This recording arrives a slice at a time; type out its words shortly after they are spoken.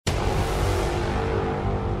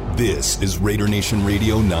This is Raider Nation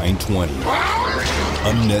Radio 920.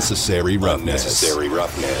 Unnecessary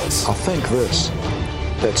roughness. I'll think this,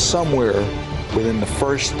 that somewhere within the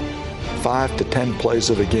first 5 to 10 plays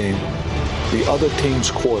of the game, the other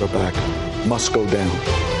team's quarterback must go down.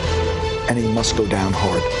 And he must go down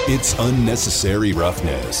hard. It's Unnecessary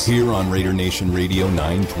Roughness here on Raider Nation Radio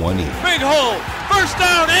 920. Big hole, first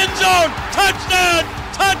down, end zone, touchdown,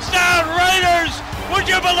 Raiders! Would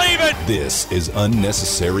you believe it? This is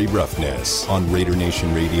Unnecessary Roughness on Raider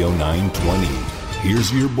Nation Radio 920.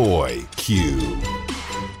 Here's your boy, Q.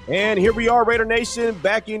 And here we are, Raider Nation,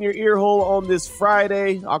 back in your ear hole on this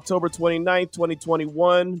Friday, October 29th,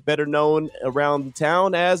 2021, better known around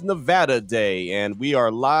town as Nevada Day. And we are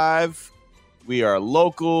live. We are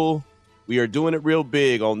local. We are doing it real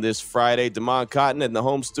big on this Friday. Damon Cotton in the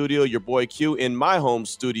home studio, your boy Q in my home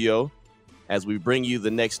studio, as we bring you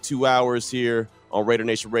the next 2 hours here on Raider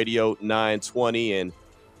Nation Radio 920. And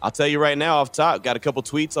I'll tell you right now off top, got a couple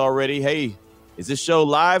tweets already. Hey, is this show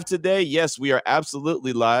live today? Yes, we are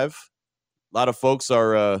absolutely live. A lot of folks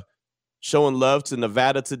are showing love to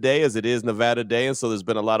Nevada today, as it is Nevada Day. And so there's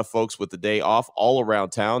been a lot of folks with the day off all around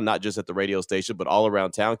town, not just at the radio station, but all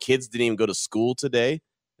around town. Kids didn't even go to school today.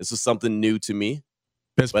 This is something new to me.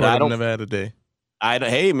 Best part of Nevada Day.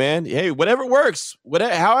 Hey, man. Hey, whatever works.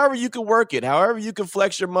 However you can work it, however you can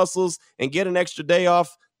flex your muscles and get an extra day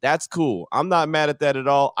off, that's cool. I'm not mad at that at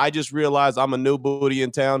all. I just realized I'm a new booty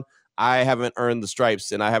in town. I haven't earned the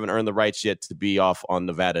stripes, and I haven't earned the rights yet to be off on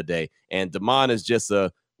Nevada Day. And Damon is just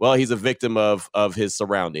he's a victim of his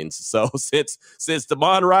surroundings. So since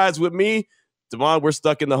Damon rides with me, Damon, we're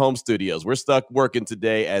stuck in the home studios. We're stuck working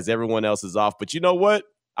today as everyone else is off. But you know what?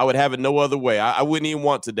 I would have it no other way. I wouldn't even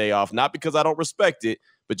want today off, not because I don't respect it,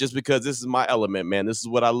 but just because this is my element, man. This is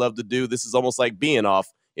what I love to do. This is almost like being off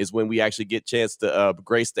is when we actually get a chance to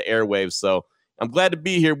grace the airwaves. So I'm glad to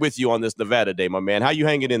be here with you on this Nevada Day, my man. How you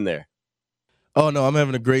hanging in there? Oh, no, I'm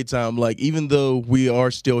having a great time. Like, even though we are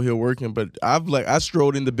still here working, but I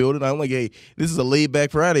strolled in the building. I'm like, hey, this is a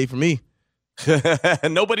laid-back Friday for me.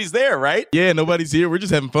 Nobody's there, right? Yeah, nobody's here. We're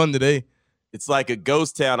just having fun today. It's like a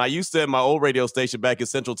ghost town. I used to, at my old radio station back in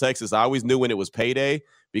Central Texas, I always knew when it was payday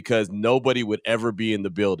because nobody would ever be in the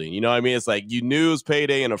building. You know what I mean? It's like you knew it was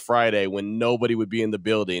payday and a Friday when nobody would be in the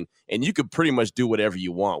building, and you could pretty much do whatever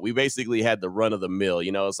you want. We basically had the run of the mill.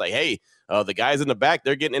 You know, it's like, hey, the guys in the back,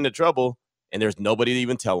 they're getting into trouble, and there's nobody to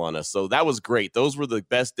even tell on us. So that was great. Those were the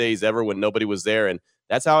best days ever when nobody was there, and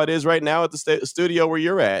that's how it is right now at the studio where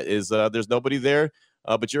you're at, is there's nobody there.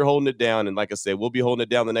 But you're holding it down. And like I said, we'll be holding it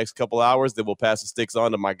down the next couple hours. Then we'll pass the sticks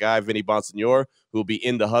on to my guy, Vinny Bonsignor, who will be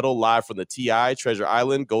in the huddle live from the TI, Treasure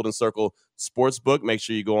Island, Golden Circle Sportsbook. Make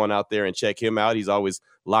sure you go on out there and check him out. He's always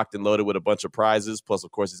locked and loaded with a bunch of prizes. Plus, of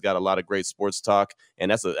course, he's got a lot of great sports talk. And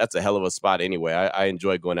that's a hell of a spot anyway. I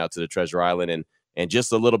enjoy going out to the Treasure Island. And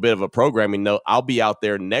just a little bit of a programming note, I'll be out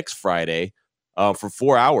there next Friday for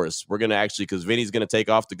 4 hours. We're going to actually, because Vinny's going to take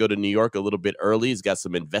off to go to New York a little bit early. He's got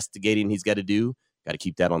some investigating he's got to do. Got to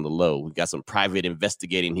keep that on the low. We've got some private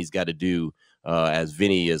investigating he's got to do as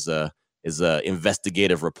Vinny is a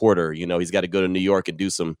investigative reporter. You know, he's got to go to New York and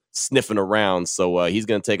do some sniffing around. So he's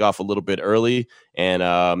going to take off a little bit early. And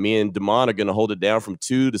me and Damon are going to hold it down from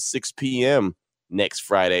 2 to 6 p.m. next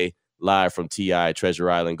Friday, live from TI,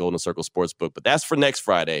 Treasure Island, Golden Circle Sportsbook. But that's for next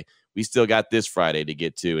Friday. We still got this Friday to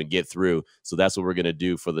get to and get through. So that's what we're going to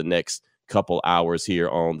do for the next couple hours here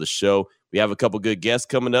on the show. We have a couple good guests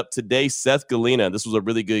coming up today. Seth Galina. This was a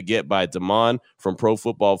really good get by Damon from Pro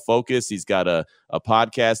Football Focus. He's got a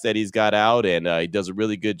podcast that he's got out, and he does a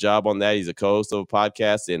really good job on that. He's a co-host of a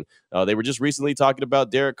podcast, and they were just recently talking about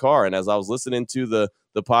Derek Carr. And as I was listening to the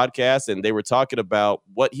podcast, and they were talking about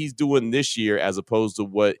what he's doing this year as opposed to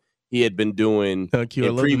what he had been doing in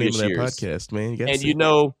previous years. Podcast, man. And you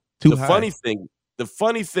know, the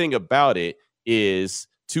funny thing about it is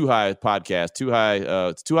Too High podcast, Too High,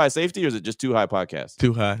 it's Too High Safety, or is it just Too High podcast?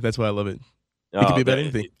 Too High. That's why I love it. It could be about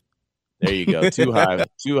anything. There you go. Too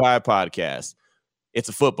High podcast. It's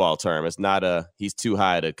a football term. It's not he's too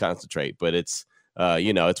high to concentrate, but it's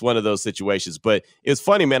it's one of those situations. But it's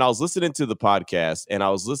funny, man. I was listening to the podcast and I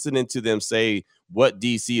was listening to them say what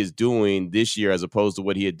DC is doing this year as opposed to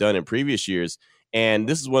what he had done in previous years. And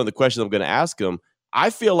this is one of the questions I'm going to ask him. I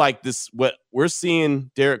feel like what we're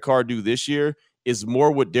seeing Derek Carr do this year is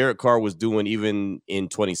more what Derek Carr was doing even in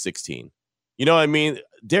 2016. You know what I mean?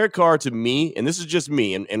 Derek Carr, to me, and this is just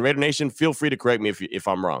me, and Raider Nation, feel free to correct me if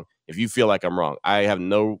I'm wrong. If you feel like I'm wrong, I have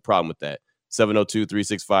no problem with that.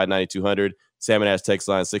 702-365-9200, Salmon Ash text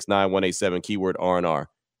line 69187, keyword R&R.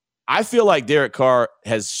 I feel like Derek Carr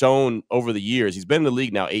has shown over the years, he's been in the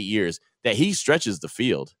league now 8 years, that he stretches the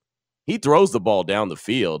field. he throws the ball down the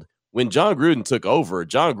field. When John Gruden took over,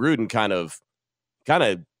 John Gruden kind of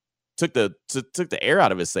took the air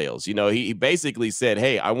out of his sails. You know, he basically said,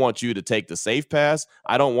 hey, I want you to take the safe pass.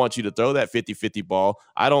 I don't want you to throw that 50-50 ball.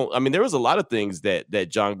 There was a lot of things that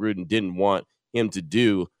John Gruden didn't want him to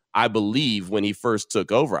do, I believe, when he first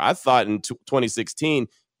took over. I thought in 2016,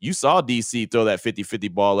 you saw DC throw that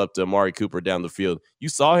 50-50 ball up to Amari Cooper down the field. You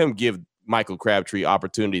saw him give Michael Crabtree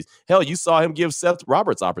opportunities. Hell, you saw him give Seth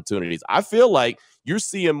Roberts opportunities. I feel like you're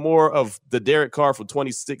seeing more of the Derek Carr from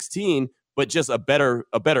 2016, but just a better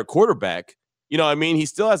quarterback. You know what I mean? He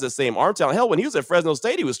still has the same arm talent. Hell, when he was at Fresno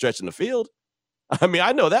State, he was stretching the field. I mean,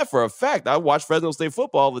 I know that for a fact. I watch Fresno State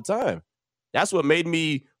football all the time. That's what made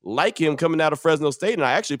me like him coming out of Fresno State, and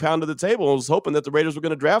I actually pounded the table and was hoping that the Raiders were going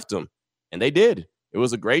to draft him, and they did. It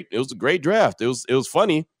was a great draft. It was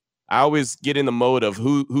funny. I always get in the mode of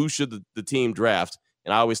who should the team draft,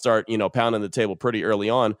 and I always start, pounding the table pretty early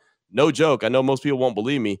on. No joke. I know most people won't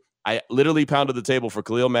believe me. I literally pounded the table for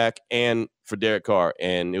Khalil Mack and for Derek Carr,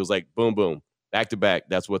 and it was like boom, boom, back to back.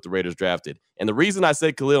 That's what the Raiders drafted. And the reason I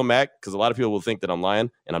said Khalil Mack, because a lot of people will think that I'm lying,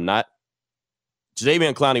 and I'm not.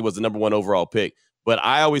 Jadeveon Clowney was the number 1 overall pick, but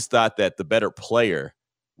I always thought that the better player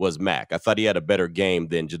was Mack. I thought he had a better game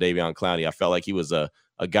than Jadeveon Clowney. I felt like he was a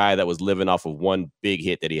guy that was living off of one big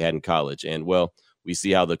hit that he had in college. And, well, we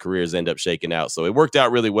see how the careers end up shaking out. So it worked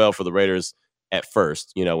out really well for the Raiders at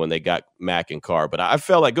first, when they got Mack and Carr. But I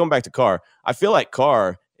felt like, going back to Carr, I feel like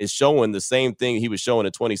Carr is showing the same thing he was showing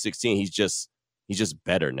in 2016. He's just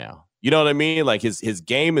better now. You know what I mean? Like his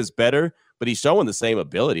game is better, but he's showing the same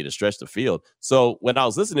ability to stretch the field. So when I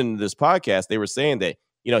was listening to this podcast, they were saying that,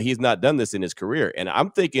 he's not done this in his career. And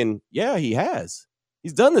I'm thinking, yeah, he has.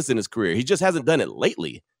 He's done this in his career. He just hasn't done it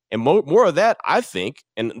lately. And more of that, I think,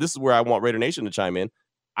 and this is where I want Raider Nation to chime in,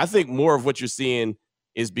 I think more of what you're seeing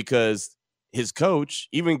is because his coach,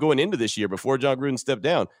 even going into this year before John Gruden stepped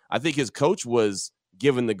down, I think his coach was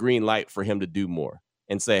given the green light for him to do more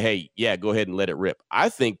and say, hey, yeah, go ahead and let it rip. I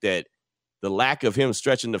think that the lack of him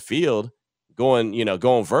stretching the field, going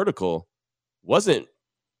vertical, wasn't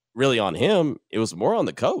really on him. It was more on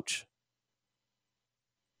the coach.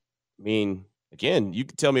 I mean, again, you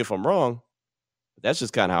can tell me if I'm wrong, but that's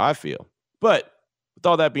just kind of how I feel. But with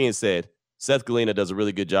all that being said, Seth Galina does a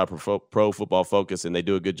really good job for Pro Football Focus, and they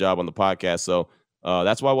do a good job on the podcast. So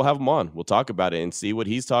that's why we'll have him on. We'll talk about it and see what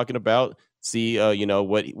he's talking about. See,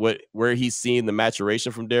 where he's seeing the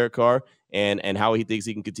maturation from Derek Carr, and how he thinks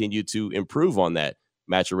he can continue to improve on that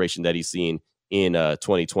maturation that he's seen in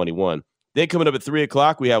 2021. Then coming up at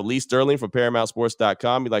 3:00, we have Lee Sterling from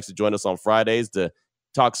ParamountSports.com. He likes to join us on Fridays to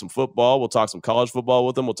talk some football. We'll talk some college football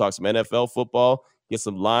with him. We'll talk some NFL football, get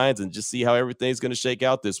some lines, and just see how everything's going to shake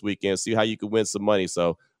out this weekend, see how you can win some money.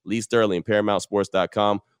 So Lee Sterling,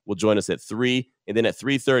 ParamountSports.com, will join us at 3. And then at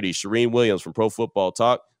 3:30, Shireen Williams from Pro Football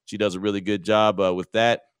Talk. She does a really good job with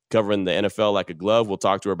that, covering the NFL like a glove. We'll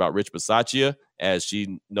talk to her about Rich Bisaccia, as she's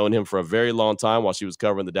known him for a very long time while she was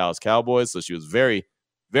covering the Dallas Cowboys. So she was very,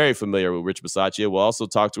 very familiar with Rich Bisaccia. We'll also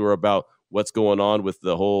talk to her about what's going on with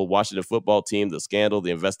the whole Washington football team, the scandal,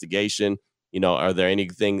 the investigation. Are there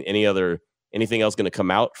anything else going to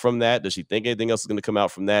come out from that? Does she think anything else is going to come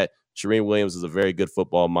out from that? Shireen Williams is a very good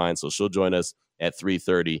football mind, so she'll join us at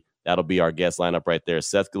 3:30. That'll be our guest lineup right there.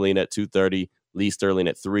 Seth Galina at 2:30, Lee Sterling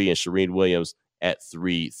at 3, and Shireen Williams at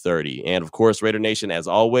 3:30. And, of course, Raider Nation, as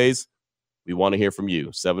always, we want to hear from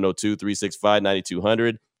you.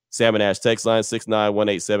 702-365-9200. Salmon Ash text line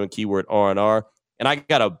 69187, keyword R&R. And I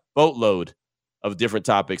got a boatload of different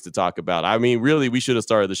topics to talk about. I mean, really, we should have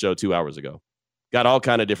started the show 2 hours ago. Got all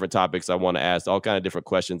kind of different topics I want to ask, all kind of different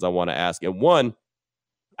questions I want to ask. And one,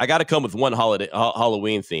 I got to come with one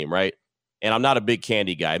Halloween theme, right? And I'm not a big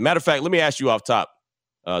candy guy. Matter of fact, let me ask you off top,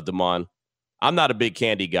 Damon. I'm not a big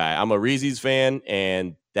candy guy. I'm a Reese's fan,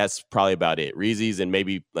 and that's probably about it. Reese's and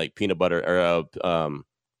maybe like peanut butter or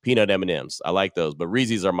peanut M&Ms. I like those, but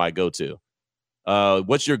Reese's are my go-to.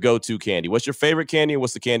 What's your go-to candy? What's your favorite candy, and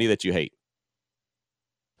what's the candy that you hate?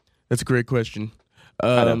 That's a great question.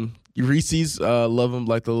 Reese's, love them,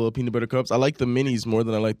 like the little peanut butter cups. I like the minis more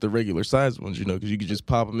than I like the regular size ones, because you can just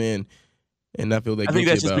pop them in and not feel that guilty. I think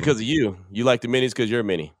that's just because them. of you. You like the minis because you're a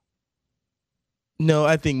mini. No,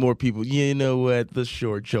 I think more people, you know what, the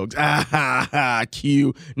short jokes.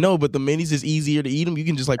 Q. No, but the minis is easier to eat them. You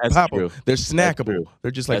can just pop them. They're snackable.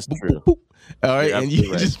 They're just like, boop, boop, boop. All right, and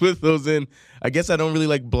you just put those in. I guess I don't really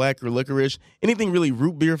like black or licorice. Anything really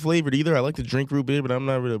root beer flavored either. I like to drink root beer, but I'm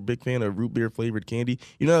not really a big fan of root beer flavored candy.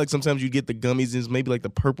 Like sometimes you get the gummies and it's maybe like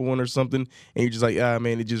the purple one or something, and you're just like,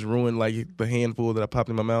 man, it just ruined like the handful that I popped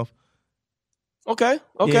in my mouth. Okay,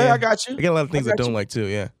 yeah. I got you. I got a lot of things I don't like too,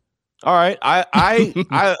 yeah. All right. I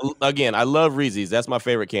again, I love Reese's. That's my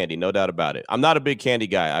favorite candy, no doubt about it. I'm not a big candy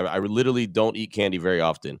guy. I literally don't eat candy very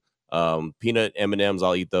often. Peanut M&Ms,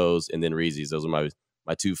 I'll eat those, and then Reese's. Those are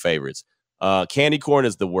my two favorites. Candy corn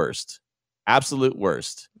is the worst. Absolute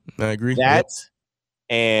worst. I agree. That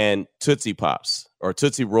and Tootsie Pops or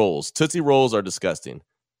Tootsie Rolls. Tootsie Rolls are disgusting.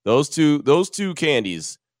 Those two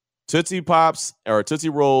candies, Tootsie Pops or Tootsie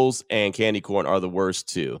Rolls and candy corn are the worst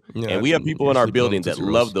too. Yeah, and we have people in our building that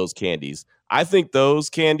love those candies. I think those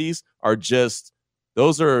candies are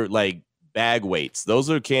those are like bag weights. Those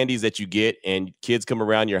are candies that you get and kids come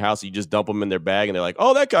around your house, you just dump them in their bag and they're like,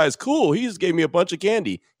 oh, that guy's cool. He just gave me a bunch of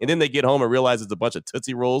candy. And then they get home and realize it's a bunch of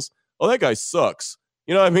Tootsie Rolls. Oh, that guy sucks.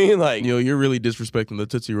 You know what I mean? Like, you're really disrespecting the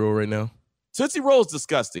Tootsie Roll right now. Tootsie Roll is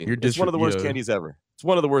disgusting. It's one of the worst candies ever. It's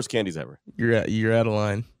one of the worst candies ever. You're out of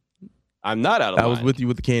line. I'm not out of line. I was with you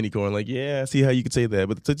with the candy corn. Like, yeah, I see how you could say that.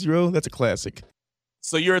 But the Tootsie Roll, that's a classic.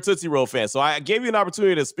 So you're a Tootsie Roll fan. So I gave you an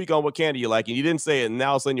opportunity to speak on what candy you like, and you didn't say it, and now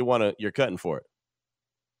all of a sudden you're cutting for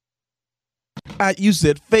it. You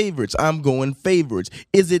said favorites. I'm going favorites.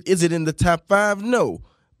 Is it in the top 5? No.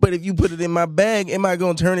 But if you put it in my bag, am I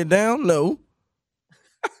going to turn it down? No.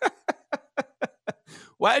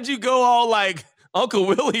 Why'd you go all like Uncle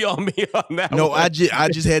Willie on me on that? No, I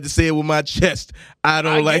just had to say it with my chest. I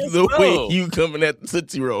don't like the way you coming at the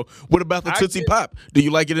Tootsie Roll. What about the Tootsie Pop? Do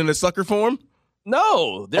you like it in a sucker form?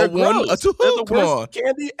 No, they're gross. They're the worst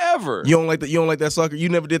candy ever. You don't like that sucker? You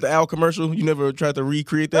never did the Al commercial? You never tried to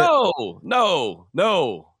recreate that? No.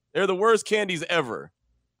 They're the worst candies ever.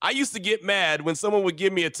 I used to get mad when someone would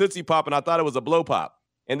give me a Tootsie Pop and I thought it was a blow pop.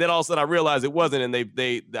 And then all of a sudden I realized it wasn't, and I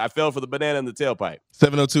fell for the banana in the tailpipe.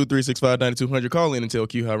 702-365-9200. Call in and tell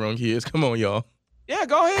Q how wrong he is. Come on, y'all. Yeah,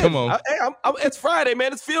 go ahead. Come on. It's Friday,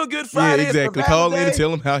 man. It's Feel Good Friday. Yeah, exactly. Call in and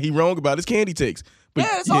tell him how he wrong about his candy takes. But,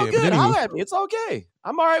 it's all good. Holler at me. It's okay.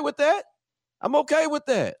 I'm all right with that. I'm okay with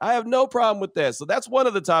that. I have no problem with that. So that's one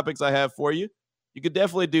of the topics I have for you. You could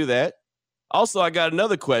definitely do that. Also, I got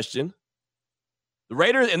another question. The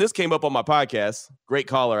Raiders, and this came up on my podcast. Great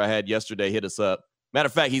caller I had yesterday hit us up. Matter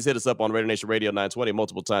of fact, he's hit us up on Raider Nation Radio 920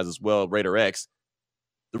 multiple times as well, Raider X.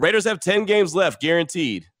 The Raiders have 10 games left,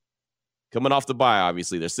 guaranteed. Coming off the bye,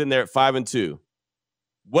 obviously. They're sitting there at 5-2.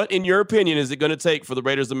 What, in your opinion, is it going to take for the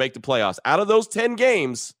Raiders to make the playoffs? Out of those 10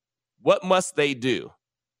 games, what must they do?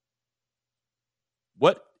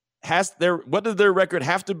 What does their record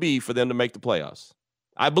have to be for them to make the playoffs?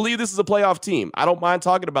 I believe this is a playoff team. I don't mind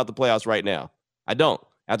talking about the playoffs right now. I don't.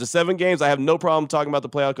 After 7 games, I have no problem talking about the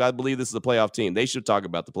playoffs because I believe this is a playoff team. They should talk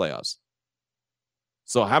about the playoffs.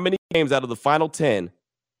 So how many games out of the final 10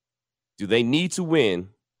 do they need to win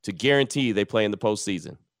to guarantee they play in the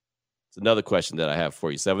postseason? It's another question that I have for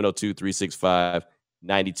you.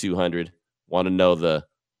 702-365-9200. Want to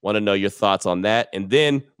know your thoughts on that. And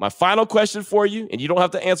then my final question for you, and you don't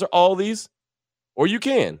have to answer all these, or you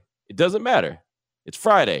can. It doesn't matter. It's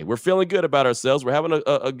Friday. We're feeling good about ourselves. We're having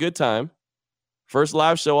a good time. First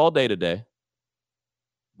live show all day today.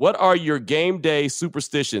 What are your game day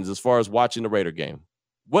superstitions as far as watching the Raider game?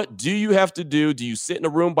 What do you have to do? Do you sit in a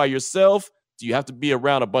room by yourself? Do you have to be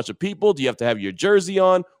around a bunch of people? Do you have to have your jersey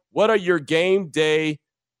on? What are your game day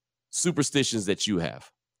superstitions that you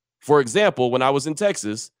have? For example, when I was in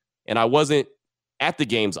Texas and I wasn't at the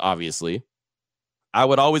games, obviously, I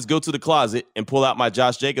would always go to the closet and pull out my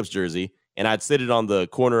Josh Jacobs jersey and I'd sit it on the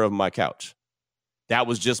corner of my couch. That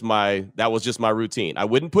was just my routine. I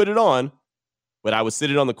wouldn't put it on, but I would sit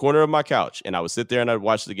it on the corner of my couch and I would sit there and I'd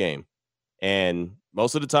watch the game. And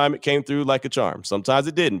most of the time it came through like a charm. Sometimes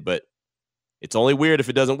it didn't, but it's only weird if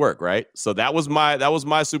it doesn't work, right? So that was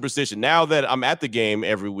my superstition. Now that I'm at the game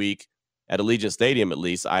every week at Allegiant Stadium, at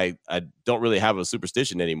least, I don't really have a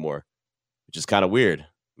superstition anymore, which is kind of weird.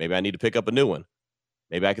 Maybe I need to pick up a new one.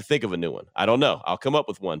 Maybe I can think of a new one. I don't know. I'll come up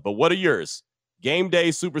with one. But what are yours? Game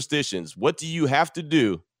day superstitions. What do you have to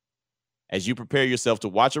do as you prepare yourself to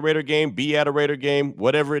watch a Raider game, be at a Raider game,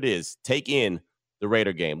 whatever it is, take in the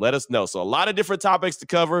Raider game? Let us know. So a lot of different topics to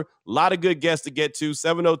cover, a lot of good guests to get to.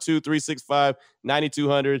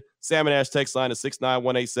 702-365-9200. Salmon Ash text line is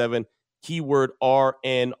 69187. Keyword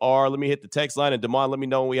RNR. Let me hit the text line, and Damon, let me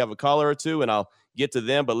know when we have a caller or two, and I'll get to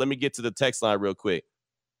them. But let me get to the text line real quick.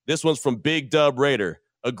 This one's from Big Dub Raider.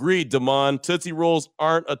 Agreed, Damon. Tootsie Rolls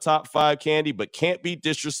aren't a top 5 candy, but can't be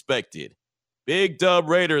disrespected. Big Dub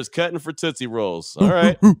Raider is cutting for Tootsie Rolls. All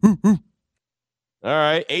right. All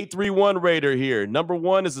right. 831 Raider here. Number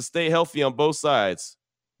 1 is to stay healthy on both sides.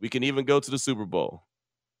 We can even go to the Super Bowl.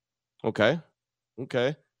 Okay.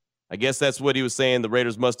 I guess that's what he was saying the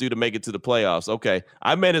Raiders must do to make it to the playoffs. Okay.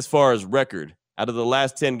 I meant as far as record. Out of the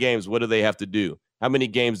last 10 games, what do they have to do? How many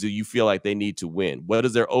games do you feel like they need to win? What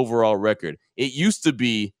is their overall record? It used to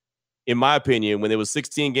be, in my opinion, when it was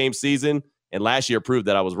 16-game season, and last year proved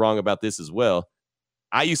that I was wrong about this as well.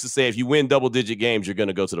 I used to say if you win double-digit games, you're going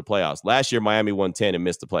to go to the playoffs. Last year, Miami won 10 and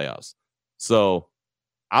missed the playoffs. So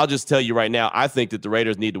I'll just tell you right now, I think that the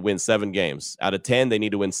Raiders need to win 7 games. Out of 10, they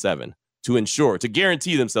need to win 7 to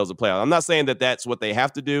guarantee themselves a playoff. I'm not saying that that's what they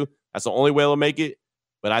have to do. That's the only way they'll make it.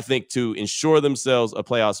 But I think to ensure themselves a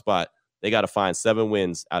playoff spot, they got to find 7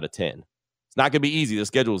 wins out of 10. It's not going to be easy. The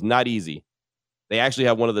schedule is not easy. They actually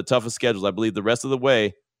have one of the toughest schedules. I believe the rest of the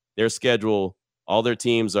way, their schedule, all their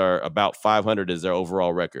teams are about 500 is their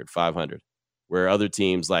overall record, 500. Where other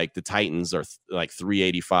teams like the Titans are like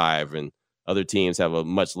 385 and other teams have a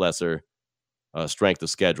much lesser strength of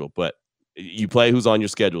schedule. But you play who's on your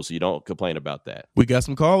schedule, so you don't complain about that. We got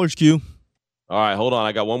some callers, Q. All right, hold on.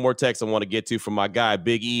 I got one more text I want to get to from my guy,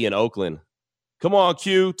 Big E in Oakland. Come on,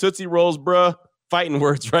 Q. Tootsie Rolls, bruh. Fighting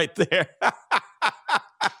words right there.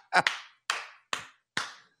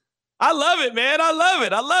 I love it, man. I love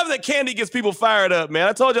it. I love that candy gets people fired up, man.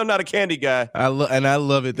 I told you I'm not a candy guy. I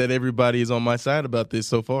love it that everybody is on my side about this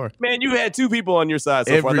so far. Man, you had 2 people on your side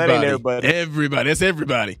so far. That ain't everybody. Everybody. That's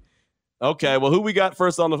everybody. Okay, well, who we got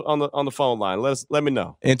first on the phone line? Let me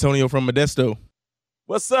know. Antonio from Modesto.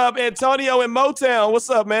 What's up, Antonio in Motown? What's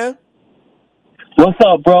up, man? What's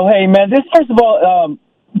up, bro? Hey, man, first of all,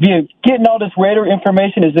 getting all this Raider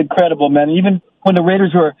information is incredible, man. Even when the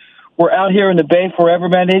Raiders were out here in the Bay forever,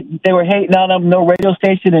 man, they were hating on them, no radio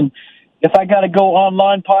station. And if I got to go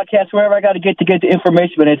online, podcast, wherever I got to get the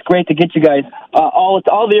information, man, it's great to get you guys all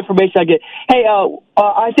the information I get. Hey,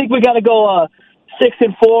 I think we got to go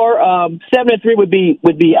 6-4, 7-3 would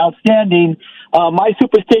be outstanding. My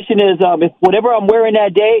superstition is if whatever I'm wearing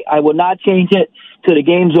that day, I will not change it till the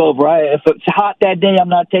game's over. If it's hot that day, I'm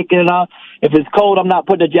not taking it off. If it's cold, I'm not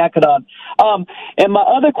putting a jacket on. And my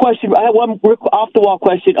other question, I have one off-the-wall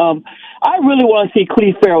question. I really want to see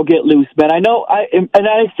Clelin Ferrell get loose, man. I know, I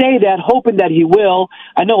say that hoping that he will.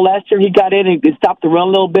 I know last year he got in and stopped the run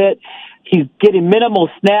a little bit. He's getting minimal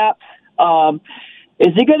snaps.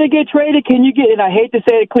 Is he going to get traded? Can you get, and I hate to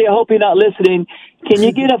say it, Clea, I hope you're not listening, can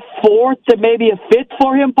you get a 4th to maybe a 5th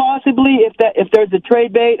for him possibly if there's a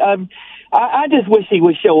trade bait? I just wish he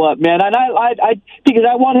would show up, man. And because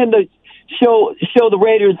I want him to show the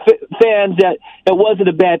Raiders fans that it wasn't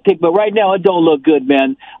a bad pick, but right now it don't look good,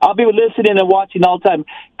 man. I'll be listening and watching all the time.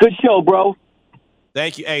 Good show, bro.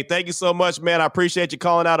 Thank you. Hey, thank you so much, man. I appreciate you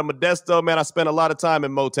calling out of Modesto, man. I spent a lot of time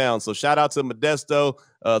in Motown, so shout out to Modesto,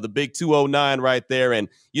 the big 209 right there. And,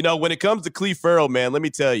 when it comes to Clelin Ferrell, man, let me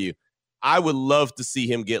tell you, I would love to see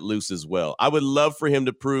him get loose as well. I would love for him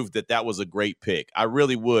to prove that was a great pick. I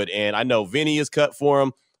really would. And I know Vinny is cut for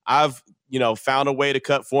him. I've, found a way to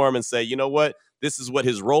cut for him and say, you know what, this is what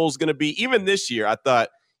his role is going to be. Even this year, I thought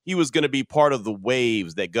he was going to be part of the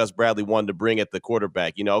waves that Gus Bradley wanted to bring at the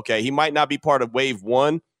quarterback. Okay, he might not be part of wave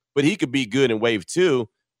 1, but he could be good in wave 2.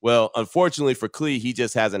 Well, unfortunately for Clee, he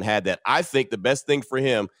just hasn't had that. I think the best thing for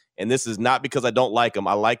him, and this is not because I don't like him.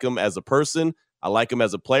 I like him as a person. I like him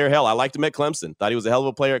as a player. Hell, I liked him at Clemson. Thought he was a hell of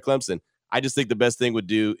a player at Clemson. I just think the best thing would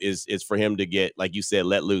do is for him to get, like you said,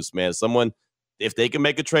 let loose, man. Someone, if they can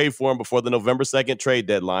make a trade for him before the November 2nd trade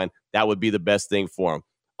deadline, that would be the best thing for him.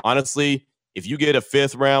 Honestly, if you get a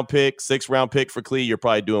 5th-round pick, 6th-round pick for Clee, you're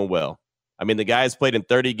probably doing well. I mean, the guy's played in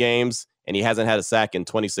 30 games, and he hasn't had a sack in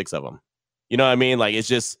 26 of them. You know what I mean? Like, it's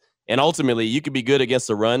just – and ultimately, you could be good against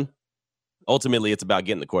the run. Ultimately, it's about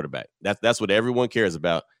getting the quarterback. That's what everyone cares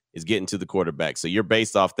about, is getting to the quarterback. So you're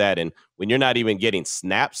based off that. And when you're not even getting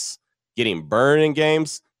snaps, getting burned in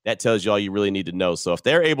games, that tells you all you really need to know. So if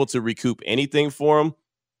they're able to recoup anything for him,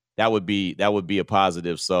 that would be a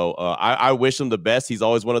positive. So I wish him the best. He's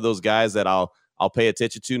always one of those guys that I'll pay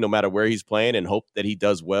attention to no matter where he's playing and hope that he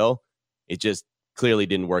does well. It just clearly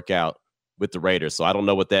didn't work out with the Raiders. So I don't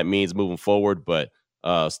know what that means moving forward, but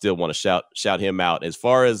still want to shout him out. As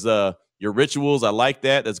far as your rituals, I like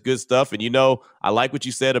that. That's good stuff. And, I like what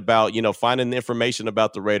you said about, finding the information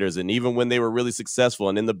about the Raiders. And even when they were really successful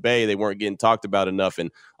and in the Bay, they weren't getting talked about enough.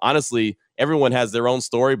 And honestly, everyone has their own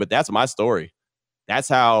story, but that's my story. That's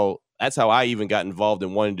how I even got involved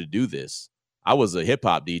in wanting to do this. I was a hip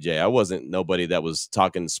hop DJ. I wasn't nobody that was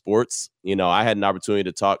talking sports. I had an opportunity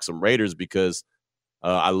to talk some Raiders because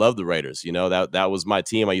I love the Raiders. That was my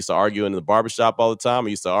team. I used to argue in the barbershop all the time. I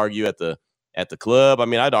used to argue at the club. I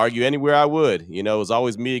mean, I'd argue anywhere I would. It was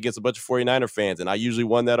always me against a bunch of 49er fans, and I usually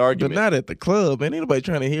won that argument. But not at the club, man. Ain't nobody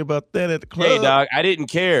trying to hear about that at the club. Hey, dog, I didn't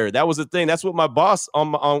care. That was the thing. That's what my boss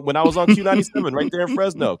on when I was on Q97 right there in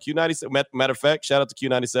Fresno. Q97. Matter of fact, shout out to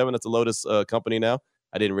Q97. That's a Lotus company now.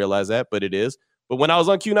 I didn't realize that, but it is. But when I was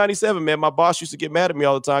on Q97, man, my boss used to get mad at me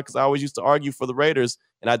all the time because I always used to argue for the Raiders,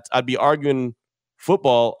 and I'd be arguing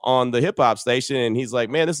football on the hip hop station, and he's like,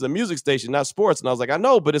 man, this is a music station, not sports. And I was like, I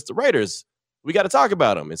know, but it's the Raiders. We got to talk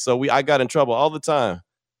about them. And so I got in trouble all the time.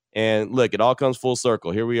 And look, it all comes full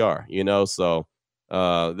circle. Here we are, so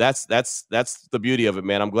that's the beauty of it,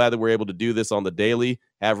 man. I'm glad that we're able to do this on the daily,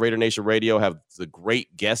 have Raider Nation Radio, have the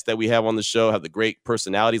great guests that we have on the show, have the great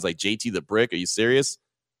personalities like JT the Brick. Are you serious?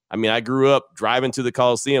 I mean, I grew up driving to the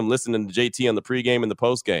Coliseum, listening to JT on the pregame and the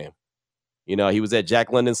postgame. He was at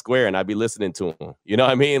Jack London Square, and I'd be listening to him. You know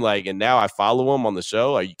what I mean? And now I follow him on the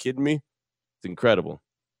show. Are you kidding me? It's incredible.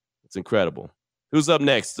 It's incredible. Who's up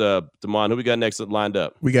next, Damon? Who we got next lined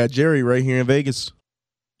up? We got Jerry right here in Vegas.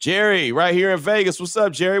 Jerry, right here in Vegas. What's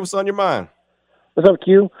up, Jerry? What's on your mind? What's up,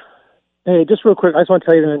 Q? Hey, just real quick, I just want to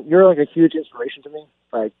tell you that you're like a huge inspiration to me.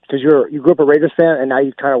 Because you grew up a Raiders fan, and now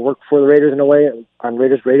you kind of work for the Raiders in a way on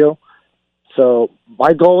Raiders Radio. So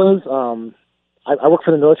my goal is, I work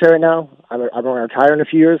for the military right now. I'm going to retire in a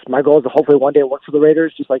few years. My goal is to hopefully one day work for the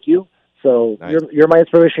Raiders, just like you. So nice. You're my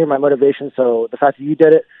inspiration, you're my motivation. So the fact that you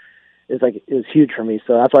did it is huge for me.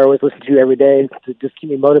 So that's why I always listen to you every day to just keep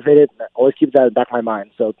me motivated. I always keep that in the back of my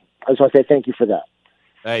mind. So I just want to say thank you for that.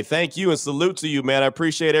 Hey, thank you and salute to you, man. I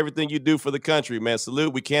appreciate everything you do for the country, man.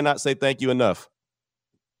 Salute. We cannot say thank you enough.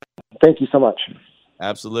 Thank you so much.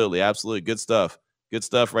 Absolutely. Absolutely. Good stuff. Good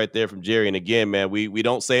stuff right there from Jerry. And again, man, we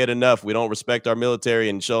don't say it enough. We don't respect our military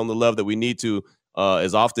and show them the love that we need to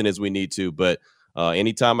as often as we need to. But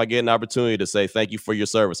anytime I get an opportunity to say thank you for your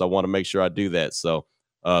service, I want to make sure I do that. So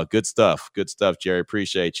good stuff. Good stuff, Jerry.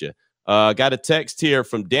 Appreciate you. Got a text here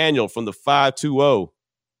from Daniel from the 520.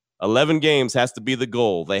 11 games has to be the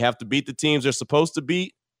goal. They have to beat the teams they're supposed to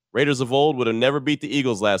beat. Raiders of old would have never beat the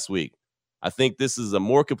Eagles last week. I think this is a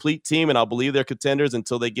more complete team, and I'll believe they're contenders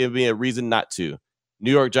until they give me a reason not to. New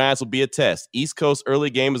York Giants will be a test. East Coast early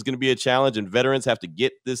game is going to be a challenge, and veterans have to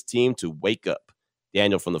get this team to wake up.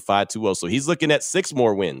 Daniel from the 520. So he's looking at 6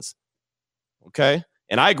 more wins. Okay?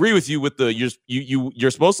 And I agree with you with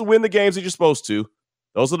you're supposed to win the games that you're supposed to.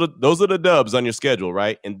 Those are the dubs on your schedule,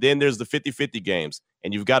 right? And then there's the 50-50 games,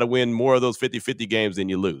 and you've got to win more of those 50-50 games than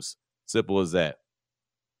you lose. Simple as that.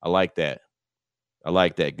 I like that.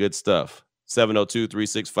 Good stuff.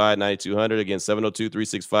 702-365-9200. Again,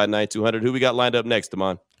 702-365-9200. Who we got lined up next,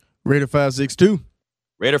 Damon? Raider 562.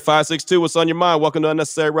 Raider 562, what's on your mind? Welcome to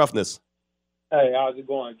Unnecessary Roughness. Hey, how's it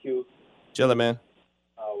going, Q? Chilling, man.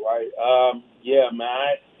 All right. Yeah, man.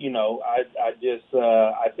 I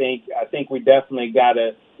think we definitely got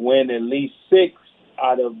to win at least 6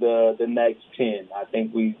 out of the next 10. I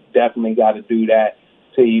think we definitely got to do that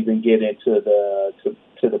to even get into the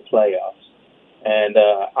playoffs. And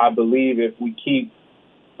I believe if we keep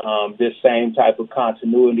this same type of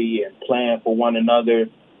continuity and plan for one another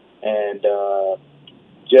and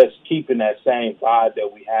just keeping that same vibe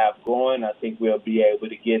that we have going, I think we'll be able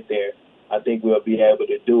to get there. I think we'll be able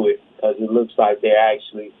to do it because it looks like they're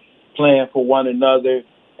actually playing for one another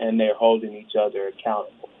and they're holding each other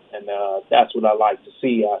accountable. And that's what I like to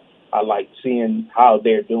see. I like seeing how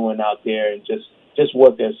they're doing out there and just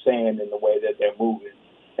what they're saying and the way that they're moving.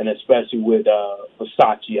 And especially with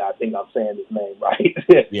Versace, I think I'm saying his name right.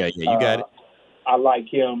 Yeah, you got it. I like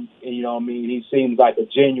him. You know what I mean? He seems like a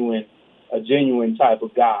genuine type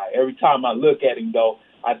of guy. Every time I look at him, though,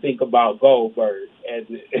 I think about Goldberg as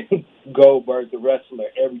Goldberg the wrestler.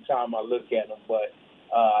 Every time I look at him, but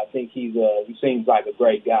I think he seems like a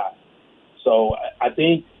great guy. So I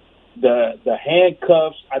think the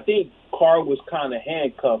handcuffs. I think Carr was kind of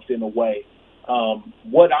handcuffed in a way.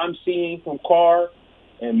 What I'm seeing from Carr.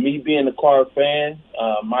 And me being a Carr fan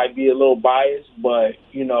might be a little biased, but,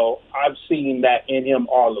 I've seen that in him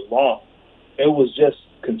all along. It was just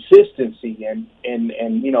consistency and him,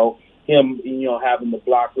 having the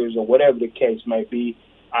blockers or whatever the case may be.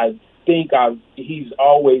 I think he's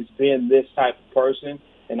always been this type of person,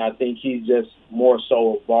 and I think he's just more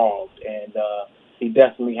so evolved, and he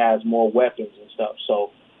definitely has more weapons and stuff.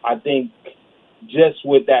 So I think just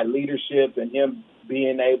with that leadership and him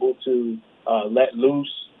being able to let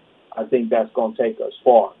loose, I think that's going to take us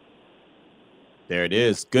far. There it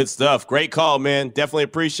is. Good stuff. Great call, man. Definitely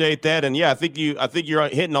appreciate that. And yeah, I think you're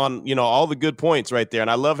hitting on, all the good points right there.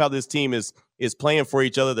 And I love how this team is playing for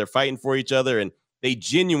each other. They're fighting for each other and they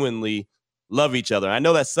genuinely love each other. I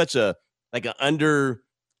know that's such but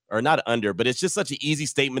it's just such an easy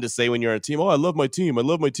statement to say when you're on a team. Oh, I love my team. I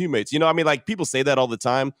love my teammates. People say that all the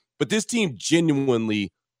time, but this team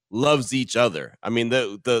genuinely loves each other. I mean,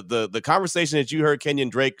 the conversation that you heard Kenyon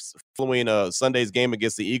Drake following Sunday's game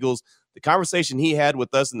against the Eagles, the conversation he had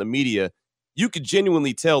with us in the media, you could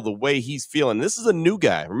genuinely tell the way he's feeling. This is a new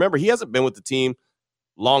guy. Remember, he hasn't been with the team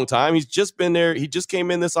long time. He's just been there. He just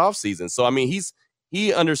came in this offseason. So, I mean,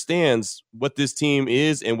 he understands what this team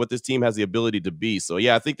is and what this team has the ability to be. So,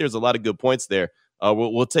 yeah, I think there's a lot of good points there.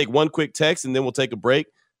 We'll take one quick text, and then we'll take a break.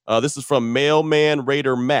 This is from Mailman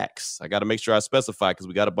Raider Max. I got to make sure I specify because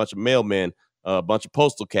we got a bunch of mailmen, a bunch of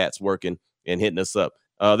postal cats working and hitting us up.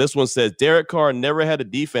 This one says, Derek Carr never had a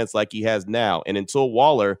defense like he has now, and until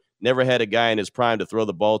Waller never had a guy in his prime to throw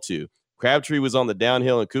the ball to. Crabtree was on the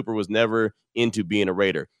downhill, and Cooper was never into being a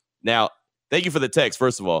Raider. Now, thank you for the text,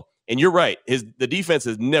 first of all. And you're right. The defense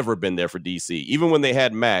has never been there for DC. Even when they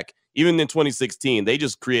had Mac, even in 2016, they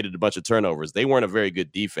just created a bunch of turnovers. They weren't a very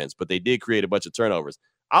good defense, but they did create a bunch of turnovers.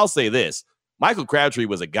 I'll say this. Michael Crabtree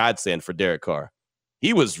was a godsend for Derek Carr.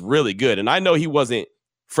 He was really good. And I know he wasn't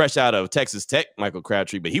fresh out of Texas Tech, Michael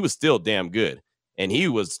Crabtree, but he was still damn good. And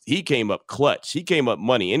he came up clutch. He came up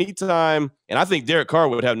money anytime. And I think Derek Carr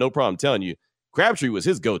would have no problem telling you, Crabtree was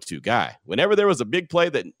his go-to guy. Whenever there was a big play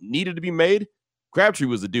that needed to be made, Crabtree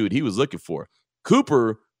was the dude he was looking for.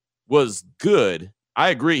 Cooper was good. I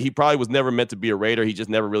agree. He probably was never meant to be a Raider. He just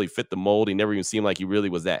never really fit the mold. He never even seemed like he really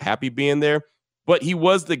was that happy being there. But he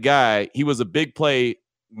was the guy. He was a big play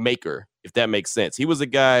maker, if that makes sense. He was a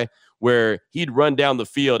guy where he'd run down the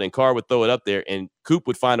field and Carr would throw it up there and Coop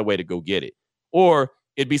would find a way to go get it. Or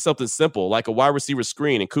it'd be something simple like a wide receiver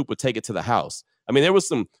screen and Coop would take it to the house. I mean, there was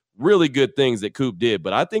some really good things that Coop did,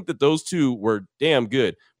 but I think that those two were damn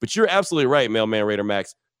good. But you're absolutely right, Mailman Raider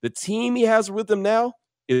Max. The team he has with him now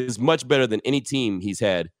is much better than any team he's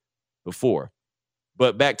had before.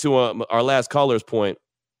 But back to our last caller's point,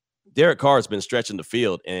 Derek Carr has been stretching the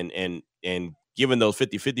field and giving those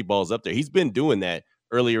 50-50 balls up there. He's been doing that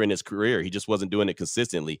earlier in his career. He just wasn't doing it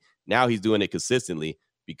consistently. Now he's doing it consistently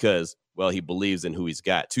because, well, he believes in who he's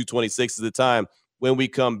got. 2:26 is the time. When we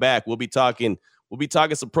come back, we'll be talking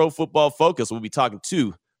some Pro Football Focus. We'll be talking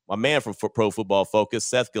to my man from Pro Football Focus,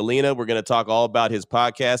 Seth Galina. We're going to talk all about his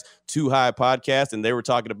podcast, Too High Podcast, and they were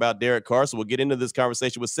talking about Derek Carr. So we'll get into this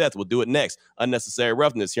conversation with Seth. We'll do it next. Unnecessary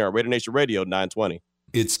Roughness here on Raider Nation Radio 920.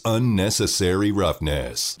 It's Unnecessary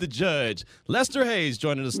Roughness. The judge, Lester Hayes,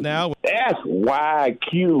 joining us now. That's why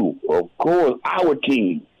Q, of course, our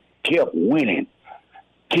team kept winning,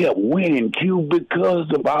 Q,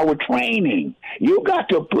 because of our training. You got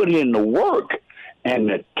to put in the work and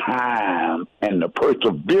the time and the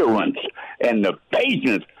perseverance and the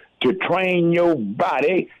patience to train your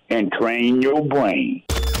body and train your brain.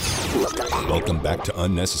 Welcome back to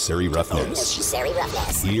Unnecessary Roughness.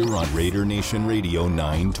 Here on Raider Nation Radio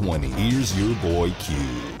 920. Here's your boy Q.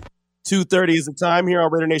 2:30 is the time here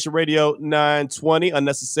on Raider Nation Radio 920.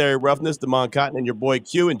 Unnecessary Roughness, Damon Cotton and your boy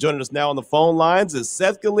Q. And joining us now on the phone lines is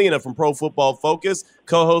Seth Galina from Pro Football Focus,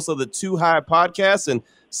 co-host of the Too High Podcast. And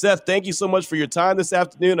Seth, thank you so much for your time this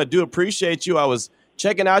afternoon. I do appreciate you. I was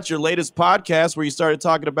checking out your latest podcast where you started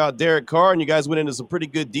talking about Derek Carr, and you guys went into some pretty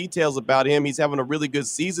good details about him. He's having a really good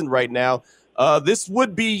season right now. This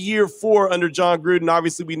would be year 4 under John Gruden.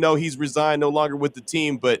 Obviously, we know he's resigned, no longer with the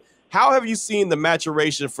team, but how have you seen the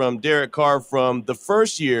maturation from Derek Carr from the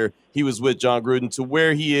first year he was with John Gruden to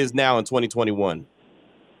where he is now in 2021?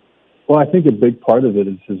 Well, I think a big part of it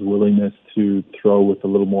is his willingness to throw with a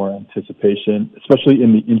little more anticipation, especially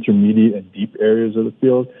in the intermediate and deep areas of the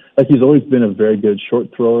field. Like, he's always been a very good short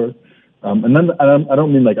thrower. And then I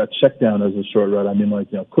don't mean like a check down as a short route. I mean like,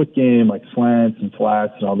 quick game, like slants and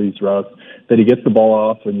flats and all these routes that he gets the ball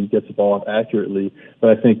off and he gets the ball off accurately.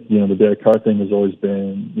 But I think, the Derek Carr thing has always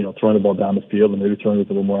been, throwing the ball down the field and maybe throwing with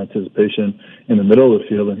a little more anticipation in the middle of the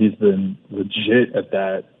field. And he's been legit at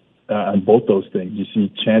that on both those things. You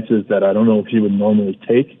see chances that I don't know if he would normally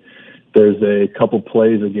take. There's a couple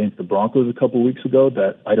plays against the Broncos a couple weeks ago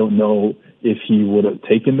that I don't know if he would have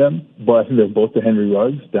taken them, but I think they're both to Henry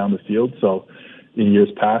Ruggs down the field. So in years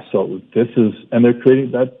past, and they're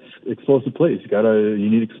creating that explosive plays. You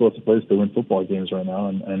need explosive plays to win football games right now,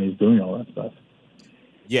 and he's doing all that stuff.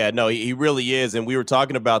 Yeah, no, he really is. And we were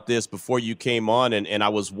talking about this before you came on, and I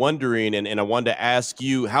was wondering, and I wanted to ask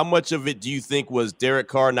you, how much of it do you think was Derek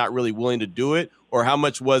Carr not really willing to do it, or how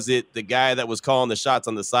much was it the guy that was calling the shots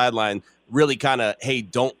on the sideline really kind of, hey,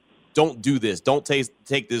 don't do this, don't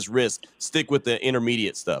take this risk, stick with the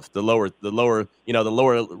intermediate stuff, the lower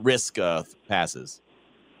risk passes?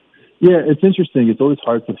 Yeah, it's interesting. It's always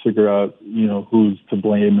hard to figure out, who's to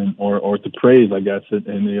blame or to praise, I guess,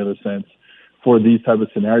 in the other sense, for these type of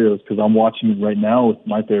scenarios, because I'm watching it right now with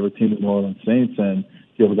my favorite team, the New Orleans Saints, and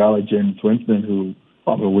you have a guy like Jameis Winston who,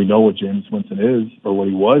 we know what Jameis Winston is, or what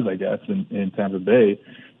he was, I guess, in Tampa Bay,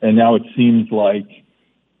 and now it seems like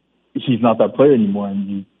he's not that player anymore,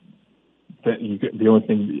 and the only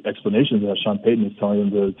thing, the explanation is that Sean Payton is telling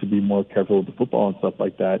them to be more careful with the football and stuff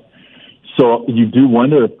like that. So you do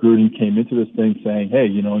wonder if Gruden came into this thing saying, hey,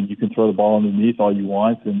 you know, you can throw the ball underneath all you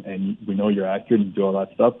want, and we know you're accurate and you do all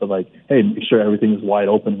that stuff, but like, hey, make sure everything is wide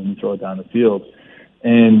open when you throw it down the field.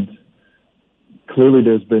 And clearly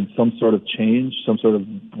there's been some sort of change, some sort of,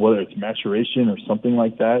 whether it's maturation or something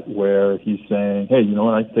like that, where he's saying, hey, you know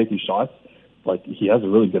what, I can take these shots. Like, he has a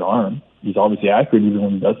really good arm. He's obviously accurate even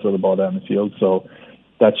when he does throw the ball down the field. So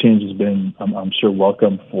that change has been, I'm sure,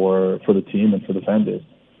 welcome for the team and for the fan base.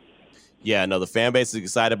 Yeah, no, the fan base is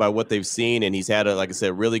excited by what they've seen, and he's had, like I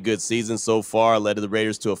said, really good season so far, led the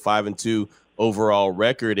Raiders to a 5-2 overall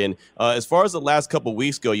record. And as far as the last couple of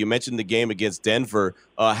weeks go, you mentioned the game against Denver.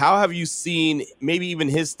 How have you seen maybe even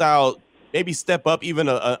his style maybe step up even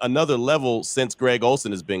another level since Greg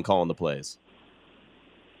Olsen has been calling the plays?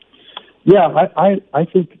 Yeah, I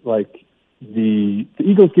think, like, the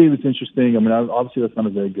Eagles game is interesting. I mean, obviously that's not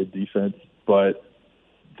a very good defense, but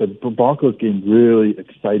the Broncos game really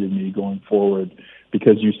excited me going forward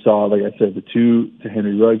because you saw, like I said, the two to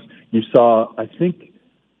Henry Ruggs. You saw, I think,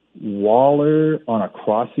 Waller on a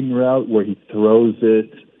crossing route where he throws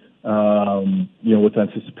it, you know, with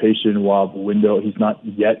anticipation while the window, he's not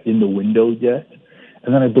yet in the window yet.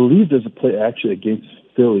 And then I believe there's a play actually against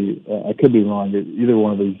Philly. I could be wrong. Either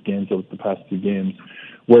one of these games over the past two games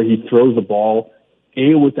where he throws the ball,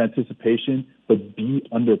 A, with anticipation, but B,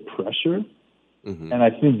 under pressure. Mm-hmm. And I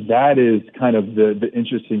think that is kind of the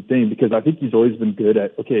interesting thing because I think he's always been good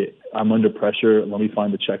at, okay, I'm under pressure. Let me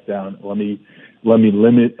find the check down. Let me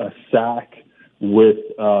limit a sack with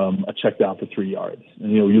a check down for 3 yards.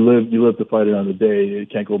 And, you know, you live to fight it on the day. You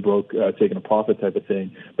can't go broke taking a profit type of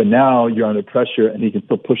thing. But now you're under pressure and he can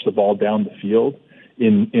still push the ball down the field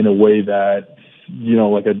in a way that, you know,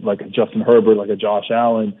 like a Justin Herbert, like a Josh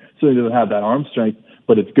Allen. So he doesn't have that arm strength,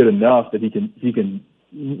 but it's good enough that he can.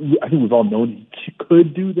 I think we've all known he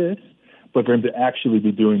could do this, but for him to actually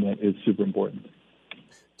be doing it is super important.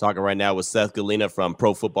 Talking right now with Seth Galina from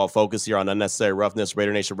Pro Football Focus here on Unnecessary Roughness,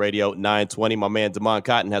 Raider Nation Radio 920. My man Damon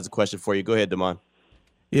Cotton has a question for you. Go ahead, Damon.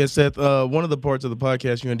 Yeah, Seth, one of the parts of the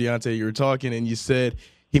podcast, you and Deontay, you were talking, and you said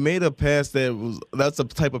he made a pass that's the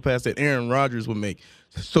type of pass that Aaron Rodgers would make.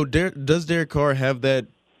 So does Derek Carr have that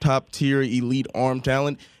top-tier elite arm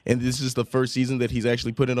talent, and this is the first season that he's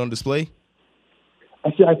actually put it on display? I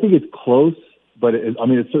think it's close, but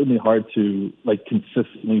it's certainly hard to like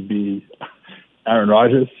consistently be Aaron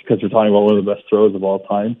Rodgers because we're talking about one of the best throws of all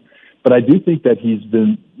time. But I do think that he's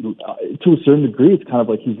been, to a certain degree, it's kind of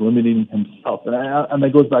like he's limiting himself. And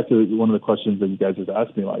that goes back to one of the questions that you guys just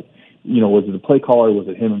asked me, like, you know, was it the play caller? Was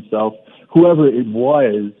it him himself? Whoever it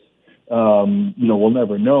was, you know, we'll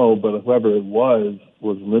never know, but whoever it was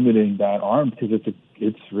limiting that arm because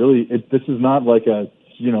this is not like a,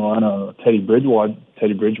 you know, on a Teddy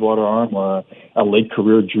Bridgewater arm or a late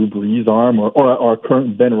career Drew Brees arm or a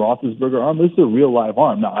current Ben Roethlisberger arm. This is a real live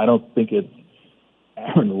arm. Now, I don't think it's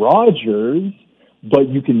Aaron Rodgers, but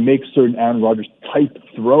you can make certain Aaron Rodgers type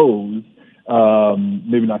throws,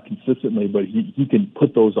 maybe not consistently, but he can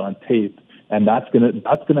put those on tape, and that's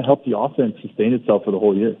gonna help the offense sustain itself for the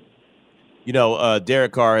whole year. You know,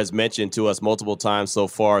 Derek Carr has mentioned to us multiple times so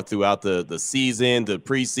far throughout the season, the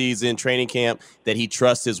preseason, training camp, that he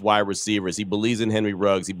trusts his wide receivers. He believes in Henry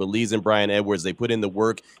Ruggs. He believes in Bryan Edwards. They put in the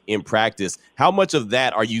work in practice. How much of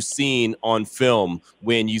that are you seeing on film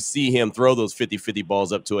when you see him throw those 50-50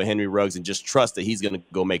 balls up to a Henry Ruggs and just trust that he's going to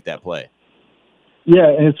go make that play? Yeah,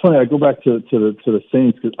 and it's funny. I go back to the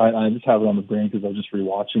Saints because I just have it on the brain because I was just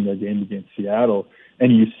rewatching their game against Seattle,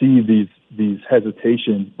 and you see these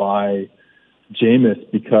hesitations by Jameis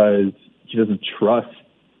because he doesn't trust,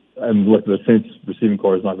 and look, the Saints receiving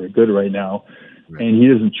core is not very good right now, right. And he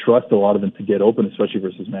doesn't trust a lot of them to get open, especially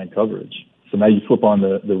versus man coverage. So now you flip on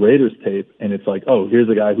the Raiders tape, and it's like, oh, here's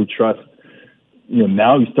a guy who trusts, you know,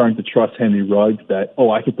 now he's starting to trust Henry Ruggs that,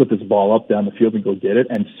 oh, I could put this ball up down the field and go get it,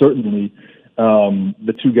 and certainly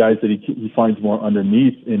the two guys that he finds more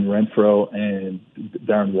underneath in Renfrow and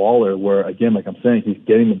Darren Waller, where, again, like I'm saying, he's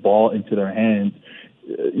getting the ball into their hands,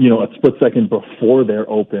 you know, a split second before they're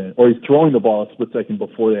open, or he's throwing the ball a split second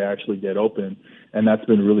before they actually get open, and that's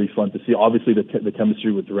been really fun to see. Obviously, the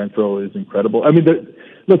chemistry with Renfrow is incredible. I mean,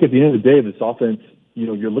 look, at the end of the day, this offense, you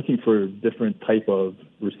know, you're looking for different type of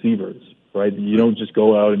receivers, right? You don't just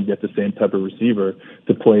go out and get the same type of receiver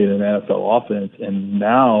to play in an NFL offense. And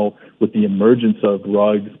now with the emergence of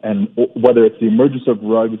Ruggs, and whether it's the emergence of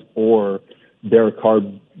Ruggs or Derek Carr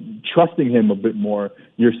trusting him a bit more,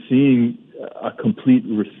 you're seeing a complete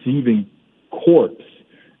receiving corpse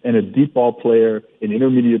and a deep ball player, an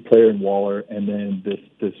intermediate player in Waller, and then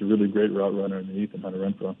this really great route runner underneath him, Hunter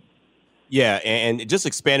Renfrow. Yeah, and just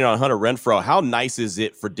expanding on Hunter Renfrow, how nice is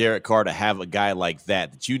it for Derek Carr to have a guy like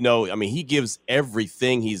that? I mean, he gives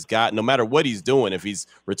everything he's got, no matter what he's doing. If he's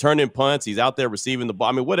returning punts, he's out there receiving the ball.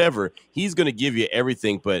 I mean, whatever, he's going to give you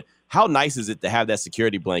everything. But how nice is it to have that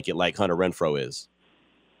security blanket like Hunter Renfrow is?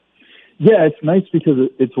 Yeah, it's nice because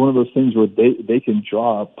it's one of those things where they can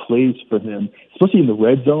draw plays for him, especially in the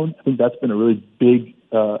red zone. I think that's been a really big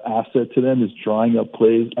asset to them, is drawing up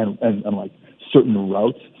plays and like certain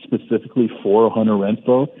routes specifically for Hunter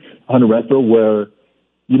Renfrow, where,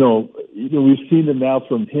 we've seen them now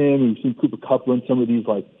from him. We've seen Cooper Kupp run some of these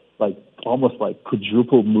like almost like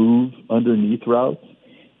quadruple move underneath routes.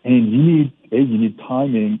 And you need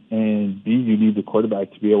timing, and B, you need the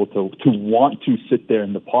quarterback to be able to want to sit there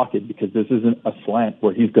in the pocket, because this isn't a slant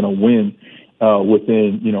where he's going to win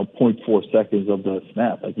within 0.4 seconds of the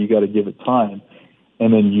snap. Like, you got to give it time.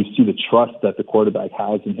 And then you see the trust that the quarterback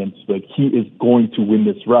has in him. So, like, he is going to win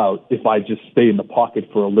this route if I just stay in the pocket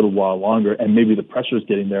for a little while longer, and maybe the pressure is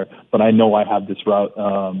getting there, but I know I have this route,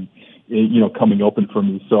 coming open for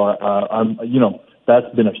me. So,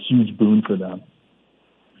 that's been a huge boon for them.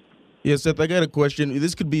 Yeah, Seth, I got a question.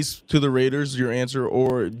 This could be to the Raiders, your answer,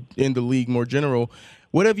 or in the league more general.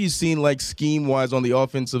 What have you seen, like, scheme-wise on the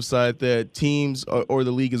offensive side that teams or the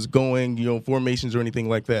league is going, formations or anything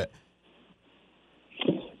like that?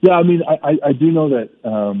 Yeah, I mean, I do know that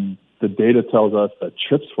the data tells us that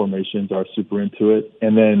trips formations are super into it.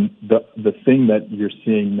 And then the thing that you're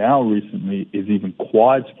seeing now recently is even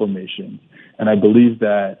quads formations. And I believe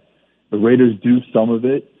that the Raiders do some of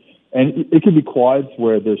it. And it could be quads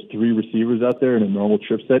where there's three receivers out there in a normal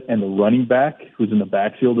trip set, and the running back who's in the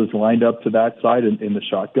backfield is lined up to that side in the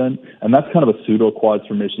shotgun. And that's kind of a pseudo quads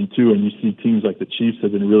formation too. And you see teams like the Chiefs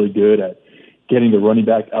have been really good at getting the running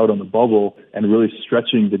back out on the bubble and really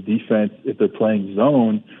stretching the defense. If they're playing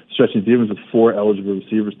zone, stretching the defense with four eligible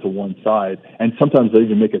receivers to one side. And sometimes they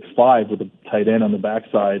even make it five with a tight end on the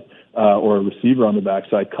backside or a receiver on the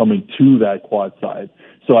backside coming to that quad side.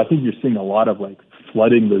 So I think you're seeing a lot of, like,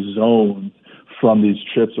 flooding the zones from these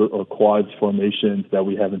trips or quads formations that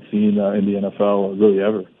we haven't seen in the NFL or really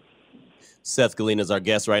ever. Seth Galina is our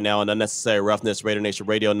guest right now on Unnecessary Roughness, Raider Nation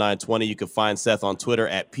Radio 920. You can find Seth on Twitter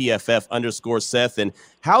at PFF_Seth. And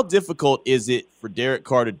how difficult is it for Derek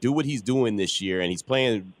Carr to do what he's doing this year? And he's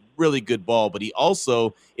playing really good ball, but he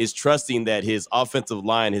also is trusting that his offensive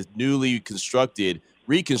line, his newly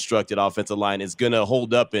reconstructed offensive line, is going to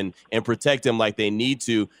hold up and protect him like they need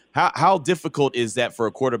to. How difficult is that for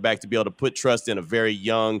a quarterback to be able to put trust in a very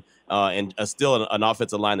young and still an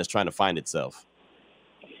offensive line that's trying to find itself?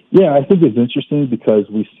 Yeah, I think it's interesting because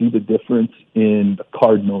we see the difference in the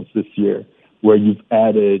Cardinals this year, where you've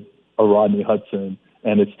added a Rodney Hudson,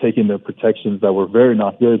 and it's taken the protections that were very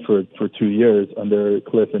not good for 2 years under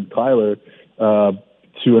Cliff and Kyler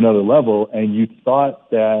to another level. And you thought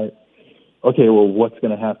that, okay, well, what's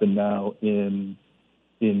going to happen now in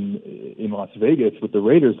Las Vegas with the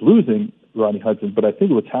Raiders losing Rodney Hudson? But I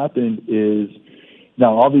think what's happened is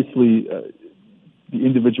now, obviously, the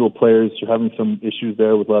individual players, you're having some issues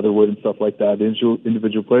there with Leatherwood and stuff like that. The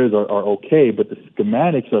individual players are okay, but the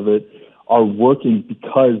schematics of it are working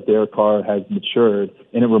because Derek Carr has matured.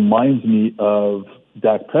 And it reminds me of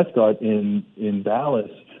Dak Prescott in Dallas,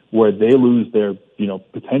 where they lose their,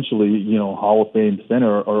 potentially, Hall of Fame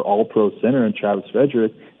center or All-Pro center in Travis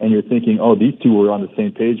Frederick, and you're thinking, oh, these two were on the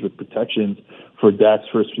same page with protections for Dak's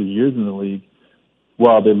first few years in the league.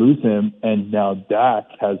 Well, they lose him, and now Dak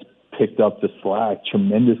has picked up the slack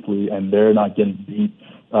tremendously, and they're not getting beat,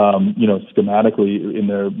 schematically in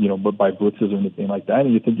their, but by blitzes or anything like that.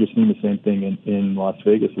 And you think you're seeing the same thing in Las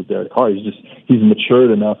Vegas with Derek Carr. He's matured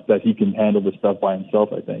enough that he can handle this stuff by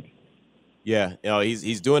himself, I think. Yeah,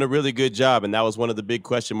 he's doing a really good job, and that was one of the big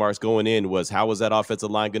question marks going in was how was that offensive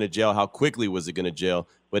line going to gel? How quickly was it going to gel?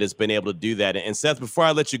 But it's been able to do that. And Seth, before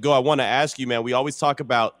I let you go, I want to ask you, man, we always talk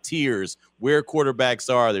about tiers, where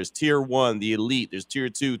quarterbacks are. There's tier 1, the elite. There's tier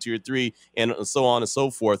 2, tier 3, and so on and so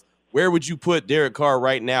forth. Where would you put Derek Carr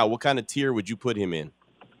right now? What kind of tier would you put him in?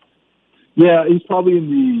 Yeah, he's probably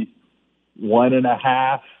in the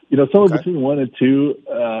 1.5, somewhere between 1 and 2,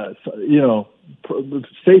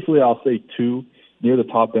 safely, I'll say 2, near the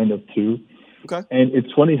top end of 2. Okay. And it's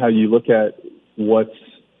funny how you look at what's,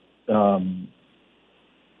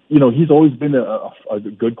 he's always been a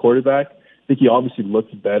good quarterback. I think he obviously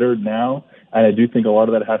looks better now. And I do think a lot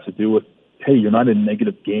of that has to do with, hey, you're not in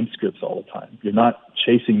negative game scripts all the time. You're not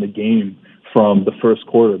chasing the game from the first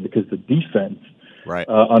quarter because the defense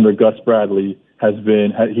under Gus Bradley he's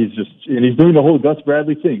doing the whole Gus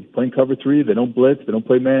Bradley thing, playing cover 3. They don't blitz, they don't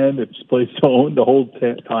play man, they just play zone the whole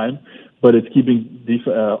time. but it's keeping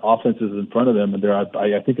offenses in front of them, and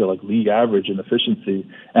I think they're like league average in efficiency,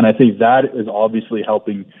 and I think that is obviously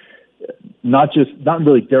helping. Not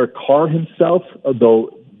really Derek Carr himself, though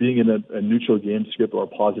being in a neutral game script or a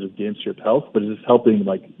positive game script helps, but it's just helping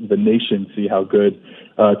like the nation see how good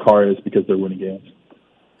Carr is because they're winning games.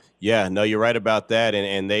 Yeah, no, you're right about that.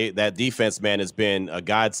 And that defense, man, has been a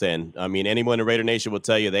godsend. I mean, anyone in Raider Nation will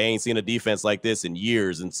tell you they ain't seen a defense like this in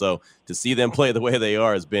years. And so to see them play the way they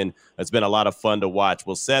are has been a lot of fun to watch.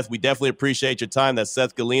 Well, Seth, we definitely appreciate your time. That's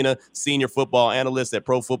Seth Galina, senior football analyst at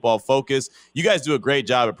Pro Football Focus. You guys do a great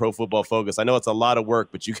job at Pro Football Focus. I know it's a lot of work,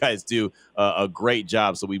 but you guys do a great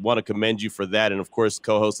job. So we want to commend you for that. And, of course,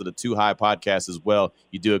 co-host of the Too High podcast as well.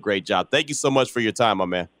 You do a great job. Thank you so much for your time, my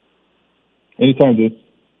man. Anytime, dude.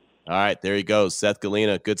 All right, there he goes, Seth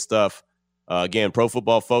Galina. Good stuff. Again, Pro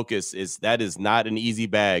Football Focus is not an easy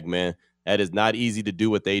bag, man. That is not easy to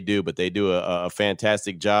do what they do, but they do a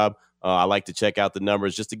fantastic job. I like to check out the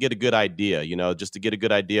numbers just to get a good idea, just to get a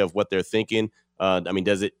good idea of what they're thinking. I mean,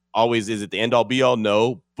 is it the end all be all?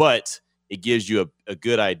 No, but it gives you a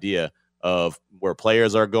good idea of where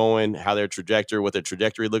players are going, how their trajectory, what their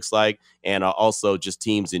trajectory looks like, and also just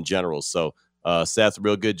teams in general. So, Seth,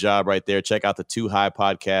 real good job right there. Check out the Too High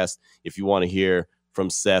podcast if you want to hear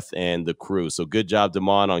from Seth and the crew. So good job,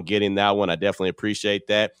 Damon, on getting that one. I definitely appreciate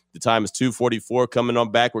that. The time is 2:44. Coming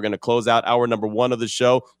on back, we're going to close out hour number 1 of the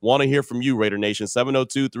show. Want to hear from you, Raider Nation.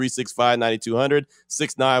 702-365-9200,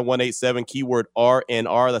 69187, keyword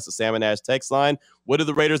RNR. That's the Salmon Ash text line. What do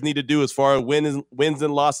the Raiders need to do as far as wins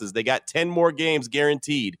and losses? They got 10 more games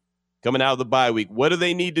guaranteed coming out of the bye week. What do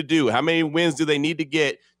they need to do? How many wins do they need to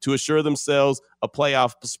get to assure themselves a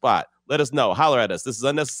playoff spot? Let us know. Holler at us. This is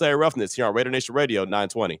Unnecessary Roughness here on Raider Nation Radio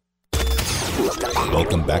 920.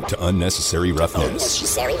 Welcome back to Unnecessary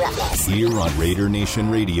Roughness. Here on Raider Nation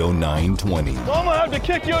Radio 920. I'm going to have to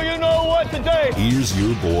kick you know what today. Here's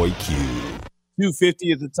your boy Q.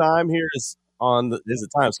 2:50 at the time. Here's on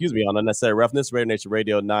Unnecessary Roughness, Raider Nation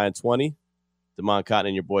Radio 920. Damon Cotton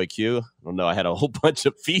and your boy Q. I don't know. I had a whole bunch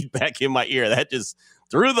of feedback in my ear. That just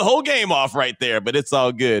threw the whole game off right there, but it's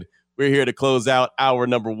all good. We're here to close out hour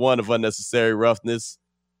number 1 of Unnecessary Roughness.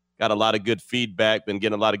 Got a lot of good feedback, been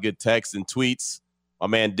getting a lot of good texts and tweets. My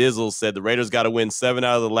man Dizzle said the Raiders got to win 7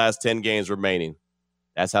 out of the last 10 games remaining.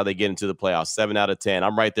 That's how they get into the playoffs, 7 out of 10.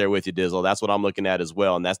 I'm right there with you, Dizzle. That's what I'm looking at as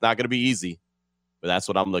well, and that's not going to be easy, but that's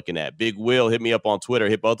what I'm looking at. Big Will, hit me up on Twitter.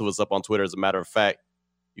 Hit both of us up on Twitter, as a matter of fact.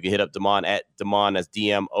 You can hit up Damon at Damon, that's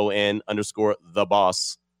DMON_the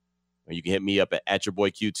boss. Or you can hit me up at your boy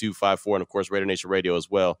Q254, and of course Raider Nation Radio as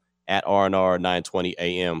well at RNR 920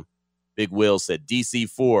 AM. Big Will said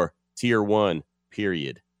DC4 tier 1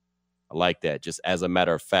 period. I like that. Just as a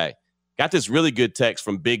matter of fact, got this really good text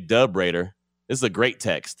from Big Dub Raider. This is a great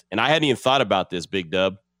text, and I hadn't even thought about this. Big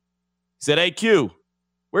Dub, he said, "Hey Q,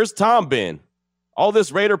 where's Tom been? All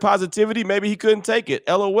this Raider positivity, maybe he couldn't take it.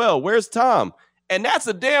 LOL. Where's Tom?" And that's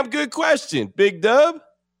a damn good question, Big Dub.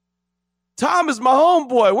 Tom is my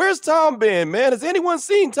homeboy. Where's Tom been, man? Has anyone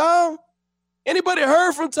seen Tom? Anybody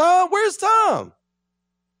heard from Tom? Where's Tom?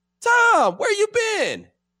 Tom, where you been?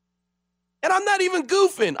 And I'm not even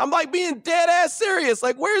goofing. I'm like being dead ass serious.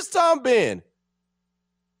 Like, where's Tom been?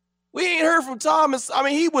 We ain't heard from Tom.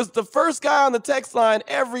 He was the first guy on the text line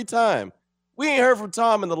every time. We ain't heard from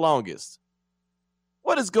Tom in the longest.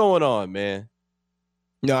 What is going on, man?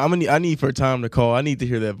 No, I need for Tom to call. I need to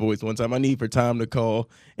hear that voice one time. I need for Tom to call,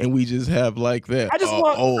 and we just have like that. I just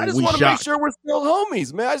want to make sure we're still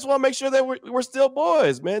homies, man. I just want to make sure that we're still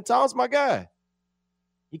boys, man. Tom's my guy.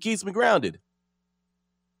 He keeps me grounded.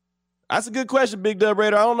 That's a good question, Big Dub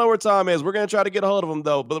Raider. I don't know where Tom is. We're going to try to get a hold of him,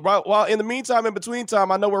 though. But while in the meantime, in between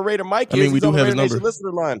time, I know where Raider Mike is. We do have his number.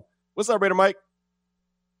 Listener line. What's up, Raider Mike?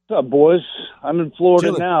 What's up, boys? I'm in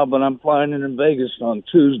Florida now, but I'm flying in Vegas on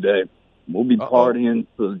Tuesday. We'll be partying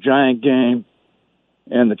for the Giant game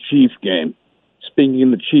and the Chief game. Speaking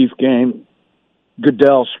of the Chief game,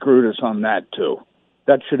 Goodell screwed us on that, too.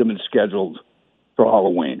 That should have been scheduled for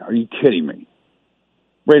Halloween. Are you kidding me?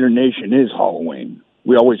 Raider Nation is Halloween.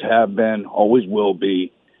 We always have been, always will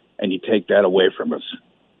be, and you take that away from us.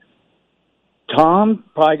 Tom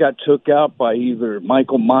probably got took out by either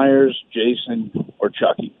Michael Myers, Jason, or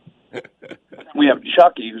Chucky. We have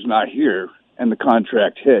Chucky, who's not here, and the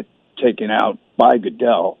contract hit, taken out by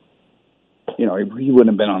Goodell. He wouldn't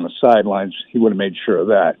have been on the sidelines. He would have made sure of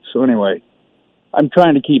that. So anyway, I'm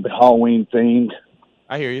trying to keep it Halloween themed.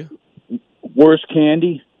 I hear you. Worst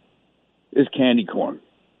candy is candy corn.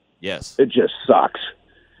 Yes. It just sucks.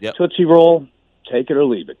 Yep. Tootsie Roll, take it or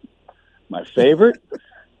leave it. My favorite,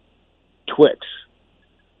 Twix.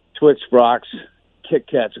 Twix rocks. Kit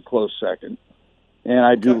Kat's a close second. and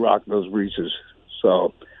I do rock those Reese's.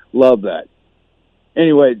 So love that.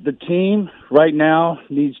 Anyway, the team right now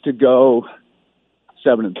needs to go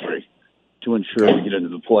 7-3 to ensure we get into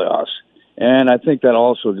the playoffs. And I think that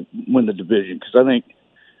also win the division, because I think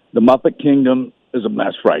the Muppet Kingdom is a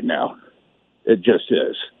mess right now. It just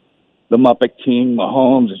is. The Muppet King,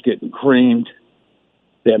 Mahomes, is getting creamed.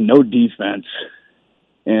 They have no defense.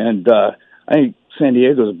 And I think San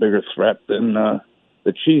Diego's a bigger threat than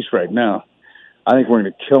the Chiefs right now. I think we're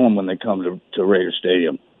going to kill them when they come to Raider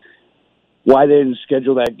Stadium. Why they didn't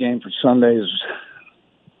schedule that game for Sunday is,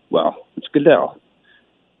 well, it's Goodell.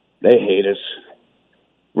 They hate us.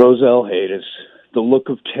 Rozelle hates us. The look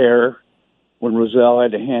of terror when Rozelle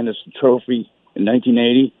had to hand us the trophy in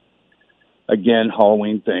 1980, again,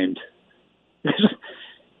 Halloween themed.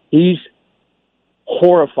 He's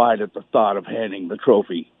horrified at the thought of handing the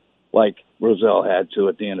trophy like Rozelle had to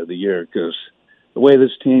at the end of the year, because the way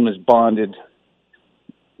this team is bonded,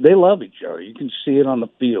 they love each other. You can see it on the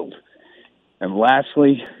field. And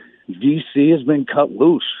lastly, DC has been cut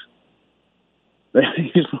loose.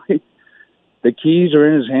 He's like, the keys are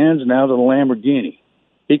in his hands now to the Lamborghini.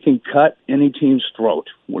 He can cut any team's throat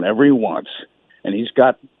whenever he wants. And he's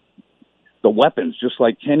got the weapons, just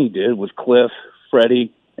like Kenny did with Cliff,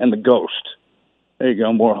 Freddie, and the Ghost. There you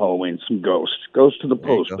go, more Halloween, some Ghost. Ghost to the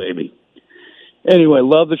post, baby. Anyway,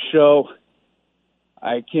 love the show.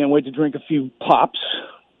 I can't wait to drink a few pops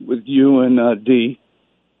with you and D.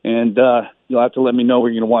 And you'll have to let me know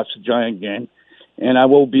where you're going to watch the Giant game. And I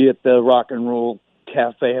will be at the Rock and Roll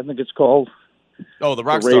Cafe, I think it's called. Oh, the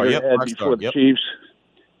Rockstar, yep. Before the Chiefs.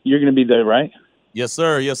 You're going to be there, right? Yes,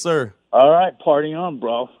 sir. Yes, sir. All right, party on,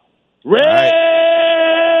 bro. Raiders!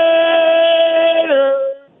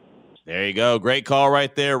 There you go. Great call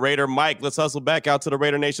right there, Raider Mike. Let's hustle back out to the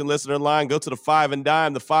Raider Nation listener line. Go to the 5 and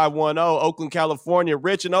Dime, the 510, Oakland, California.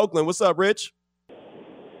 Rich in Oakland. What's up, Rich?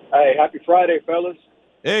 Hey, happy Friday, fellas.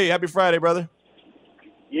 Hey, happy Friday, brother.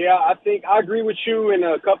 Yeah, I think I agree with you and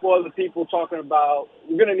a couple other people talking about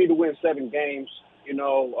we're going to need to win 7 games. You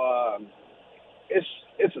know,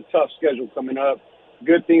 it's a tough schedule coming up.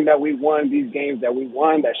 Good thing that we won these games that we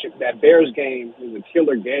won. That Bears game was a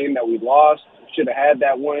killer game that we lost. Should have had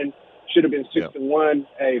that one. Should have been 6-1.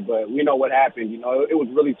 Hey, but we know what happened. You know, it was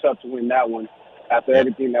really tough to win that one after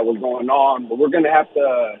everything that was going on. But we're going to have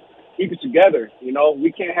to keep it together. You know,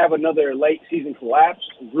 we can't have another late season collapse.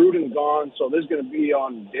 Gruden's gone, so this is going to be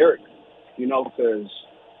on Derek, you know, because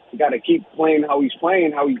we got to keep playing how he's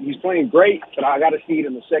playing. He's playing great, but I got to see it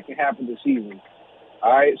in the second half of the season.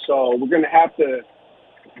 All right, so we're going to have to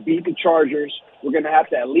beat the Chargers. We're going to have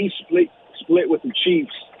to at least split with the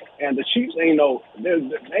Chiefs. And the Chiefs ain't no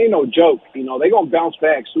joke. You know, they're going to bounce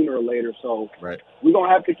back sooner or later. So we're going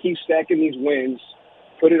to have to keep stacking these wins,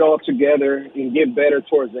 put it all together, and get better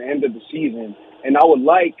towards the end of the season. And I would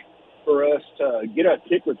like for us to get a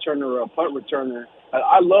kick returner or a punt returner.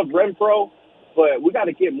 I love Renfro, but we got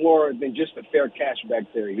to get more than just a fair catch back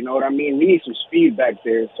there. You know what I mean? We need some speed back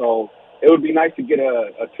there. So it would be nice to get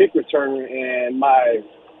a kick returner. And my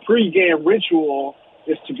pregame ritual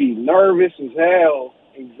is to be nervous as hell,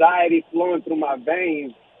 anxiety flowing through my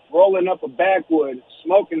veins, rolling up a backwood,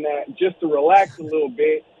 smoking that just to relax a little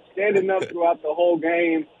bit, standing up throughout the whole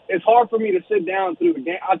game. It's hard for me to sit down through the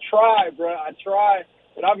game. I try, bro.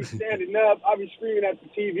 But I'll be standing up. I'll be screaming at the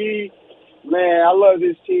TV. Man, I love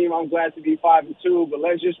this team. I'm glad to be 5-2, but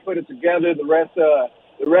let's just put it together the rest of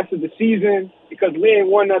the season, because we ain't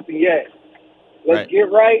won nothing yet. Let's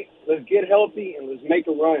get right, let's get healthy, and let's make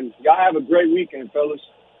a run. Y'all have a great weekend, fellas.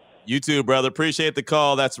 You too, brother. Appreciate the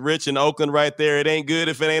call. That's Rich in Oakland right there. It ain't good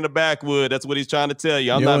if it ain't a backwood. That's what he's trying to tell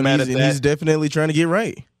you. I'm not mad at that. He's definitely trying to get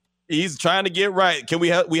right. He's trying to get right. Can we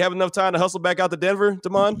have enough time to hustle back out to Denver,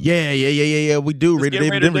 Damon? Yeah. We do. Raider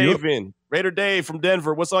Dave in. Raider Dave from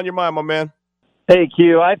Denver. What's on your mind, my man? Hey,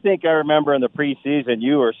 Q, I think I remember in the preseason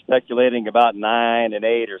you were speculating about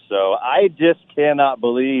 9-8 or so. I just cannot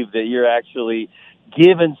believe that you're actually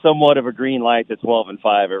given somewhat of a green light to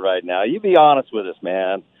 12-5 right now. You be honest with us,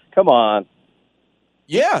 man. Come on.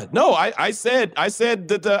 Yeah, no, I said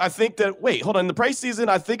that I think that, wait, hold on. In the preseason,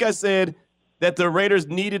 I think I said that the Raiders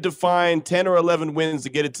needed to find 10 or 11 wins to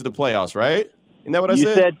get it to the playoffs, right? Isn't that what I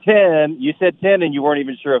said? You said 10, and you weren't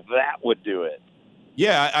even sure if that would do it.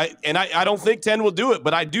 Yeah, I don't think 10 will do it,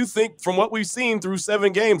 but I do think from what we've seen through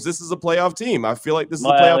 7 games, this is a playoff team. I feel like this is a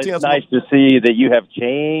playoff team. It's nice to see that you have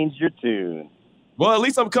changed your tune. Well, at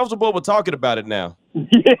least I'm comfortable with talking about it now.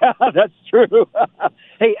 Yeah, that's true.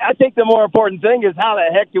 Hey, I think the more important thing is how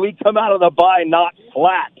the heck do we come out of the bye not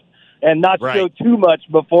flat and not show too much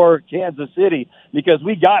before Kansas City, because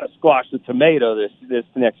we got to squash the tomato this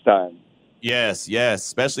next time. Yes,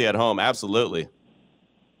 especially at home. Absolutely.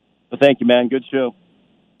 But thank you, man. Good show.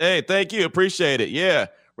 Hey, thank you. Appreciate it. Yeah.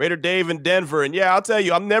 Raider Dave in Denver. And yeah, I'll tell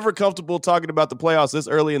you, I'm never comfortable talking about the playoffs this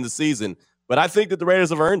early in the season, but I think that the Raiders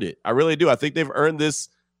have earned it. I really do. I think they've earned this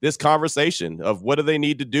conversation of what do they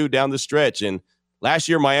need to do down the stretch. And last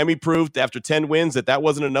year, Miami proved after 10 wins that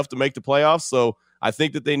wasn't enough to make the playoffs. So I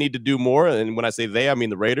think that they need to do more. And when I say they, I mean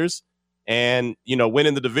the Raiders. And,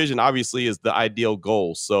 winning the division obviously is the ideal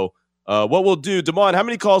goal. So what we'll do, Damon, how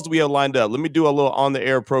many calls do we have lined up? Let me do a little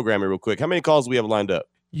on-the-air programming real quick. How many calls do we have lined up?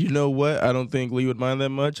 You know what? I don't think Lee would mind that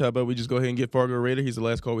much. How about we just go ahead and get Fargo Raider? He's the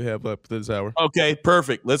last call we have up this hour. Okay,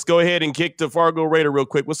 perfect. Let's go ahead and kick to Fargo Raider real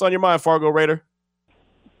quick. What's on your mind, Fargo Raider?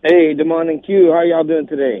 Hey, Damon and Q, how y'all doing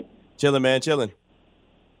today? Chilling, man, chilling.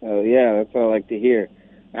 Oh, yeah, that's what I like to hear.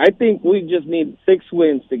 I think we just need 6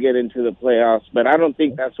 wins to get into the playoffs, but I don't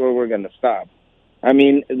think that's where we're going to stop. I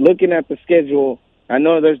mean, looking at the schedule, I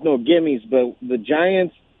know there's no gimmies, but the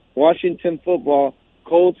Giants, Washington football,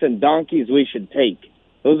 Colts, and Donkeys we should take.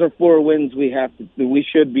 Those are 4 wins we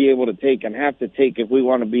should be able to take and have to take if we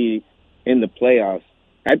want to be in the playoffs.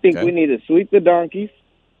 I think we need to sweep the Donkeys.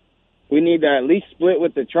 We need to at least split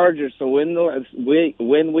with the Chargers so win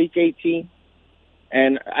Week 18.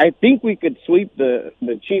 And I think we could sweep the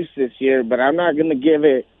Chiefs this year, but I'm not going to give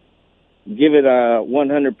it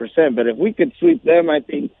 100%. But if we could sweep them, I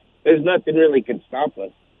think there's nothing really can stop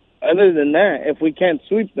us. Other than that, if we can't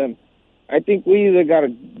sweep them, I think we either got to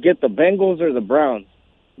get the Bengals or the Browns.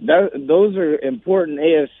 Those are important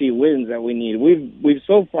AFC wins that we need. We've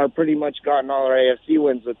so far pretty much gotten all our AFC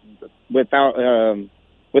wins with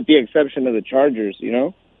the exception of the Chargers,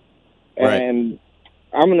 Right. And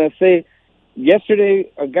I'm gonna say,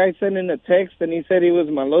 yesterday a guy sent in a text and he said he was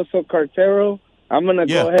Maloso Cartero. I'm gonna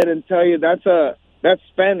go ahead and tell you that's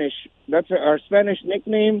Spanish. That's our Spanish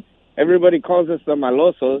nickname. Everybody calls us the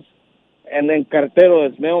Malosos, and then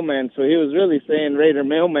Cartero is mailman. So he was really saying Raider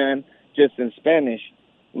mailman just in Spanish.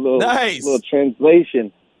 Little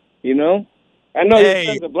translation, I know your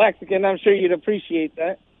son's a Blaxican. I'm sure you'd appreciate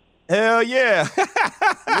that. Hell yeah.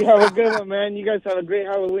 You have a good one, man. You guys have a great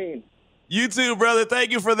Halloween. You too, brother.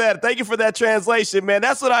 Thank you for that. Thank you for that translation, man.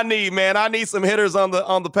 That's what I need, man. I need some hitters on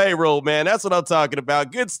the payroll, man. That's what I'm talking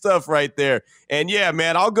about. Good stuff right there. And yeah,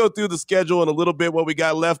 man, I'll go through the schedule in a little bit, what we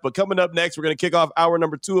got left. But coming up next, we're going to kick off hour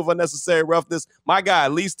number 2 of Unnecessary Roughness. My guy,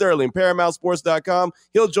 Lee Sterling, ParamountSports.com.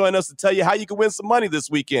 He'll join us to tell you how you can win some money this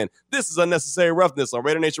weekend. This is Unnecessary Roughness on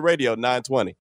Raider Nation Radio 920.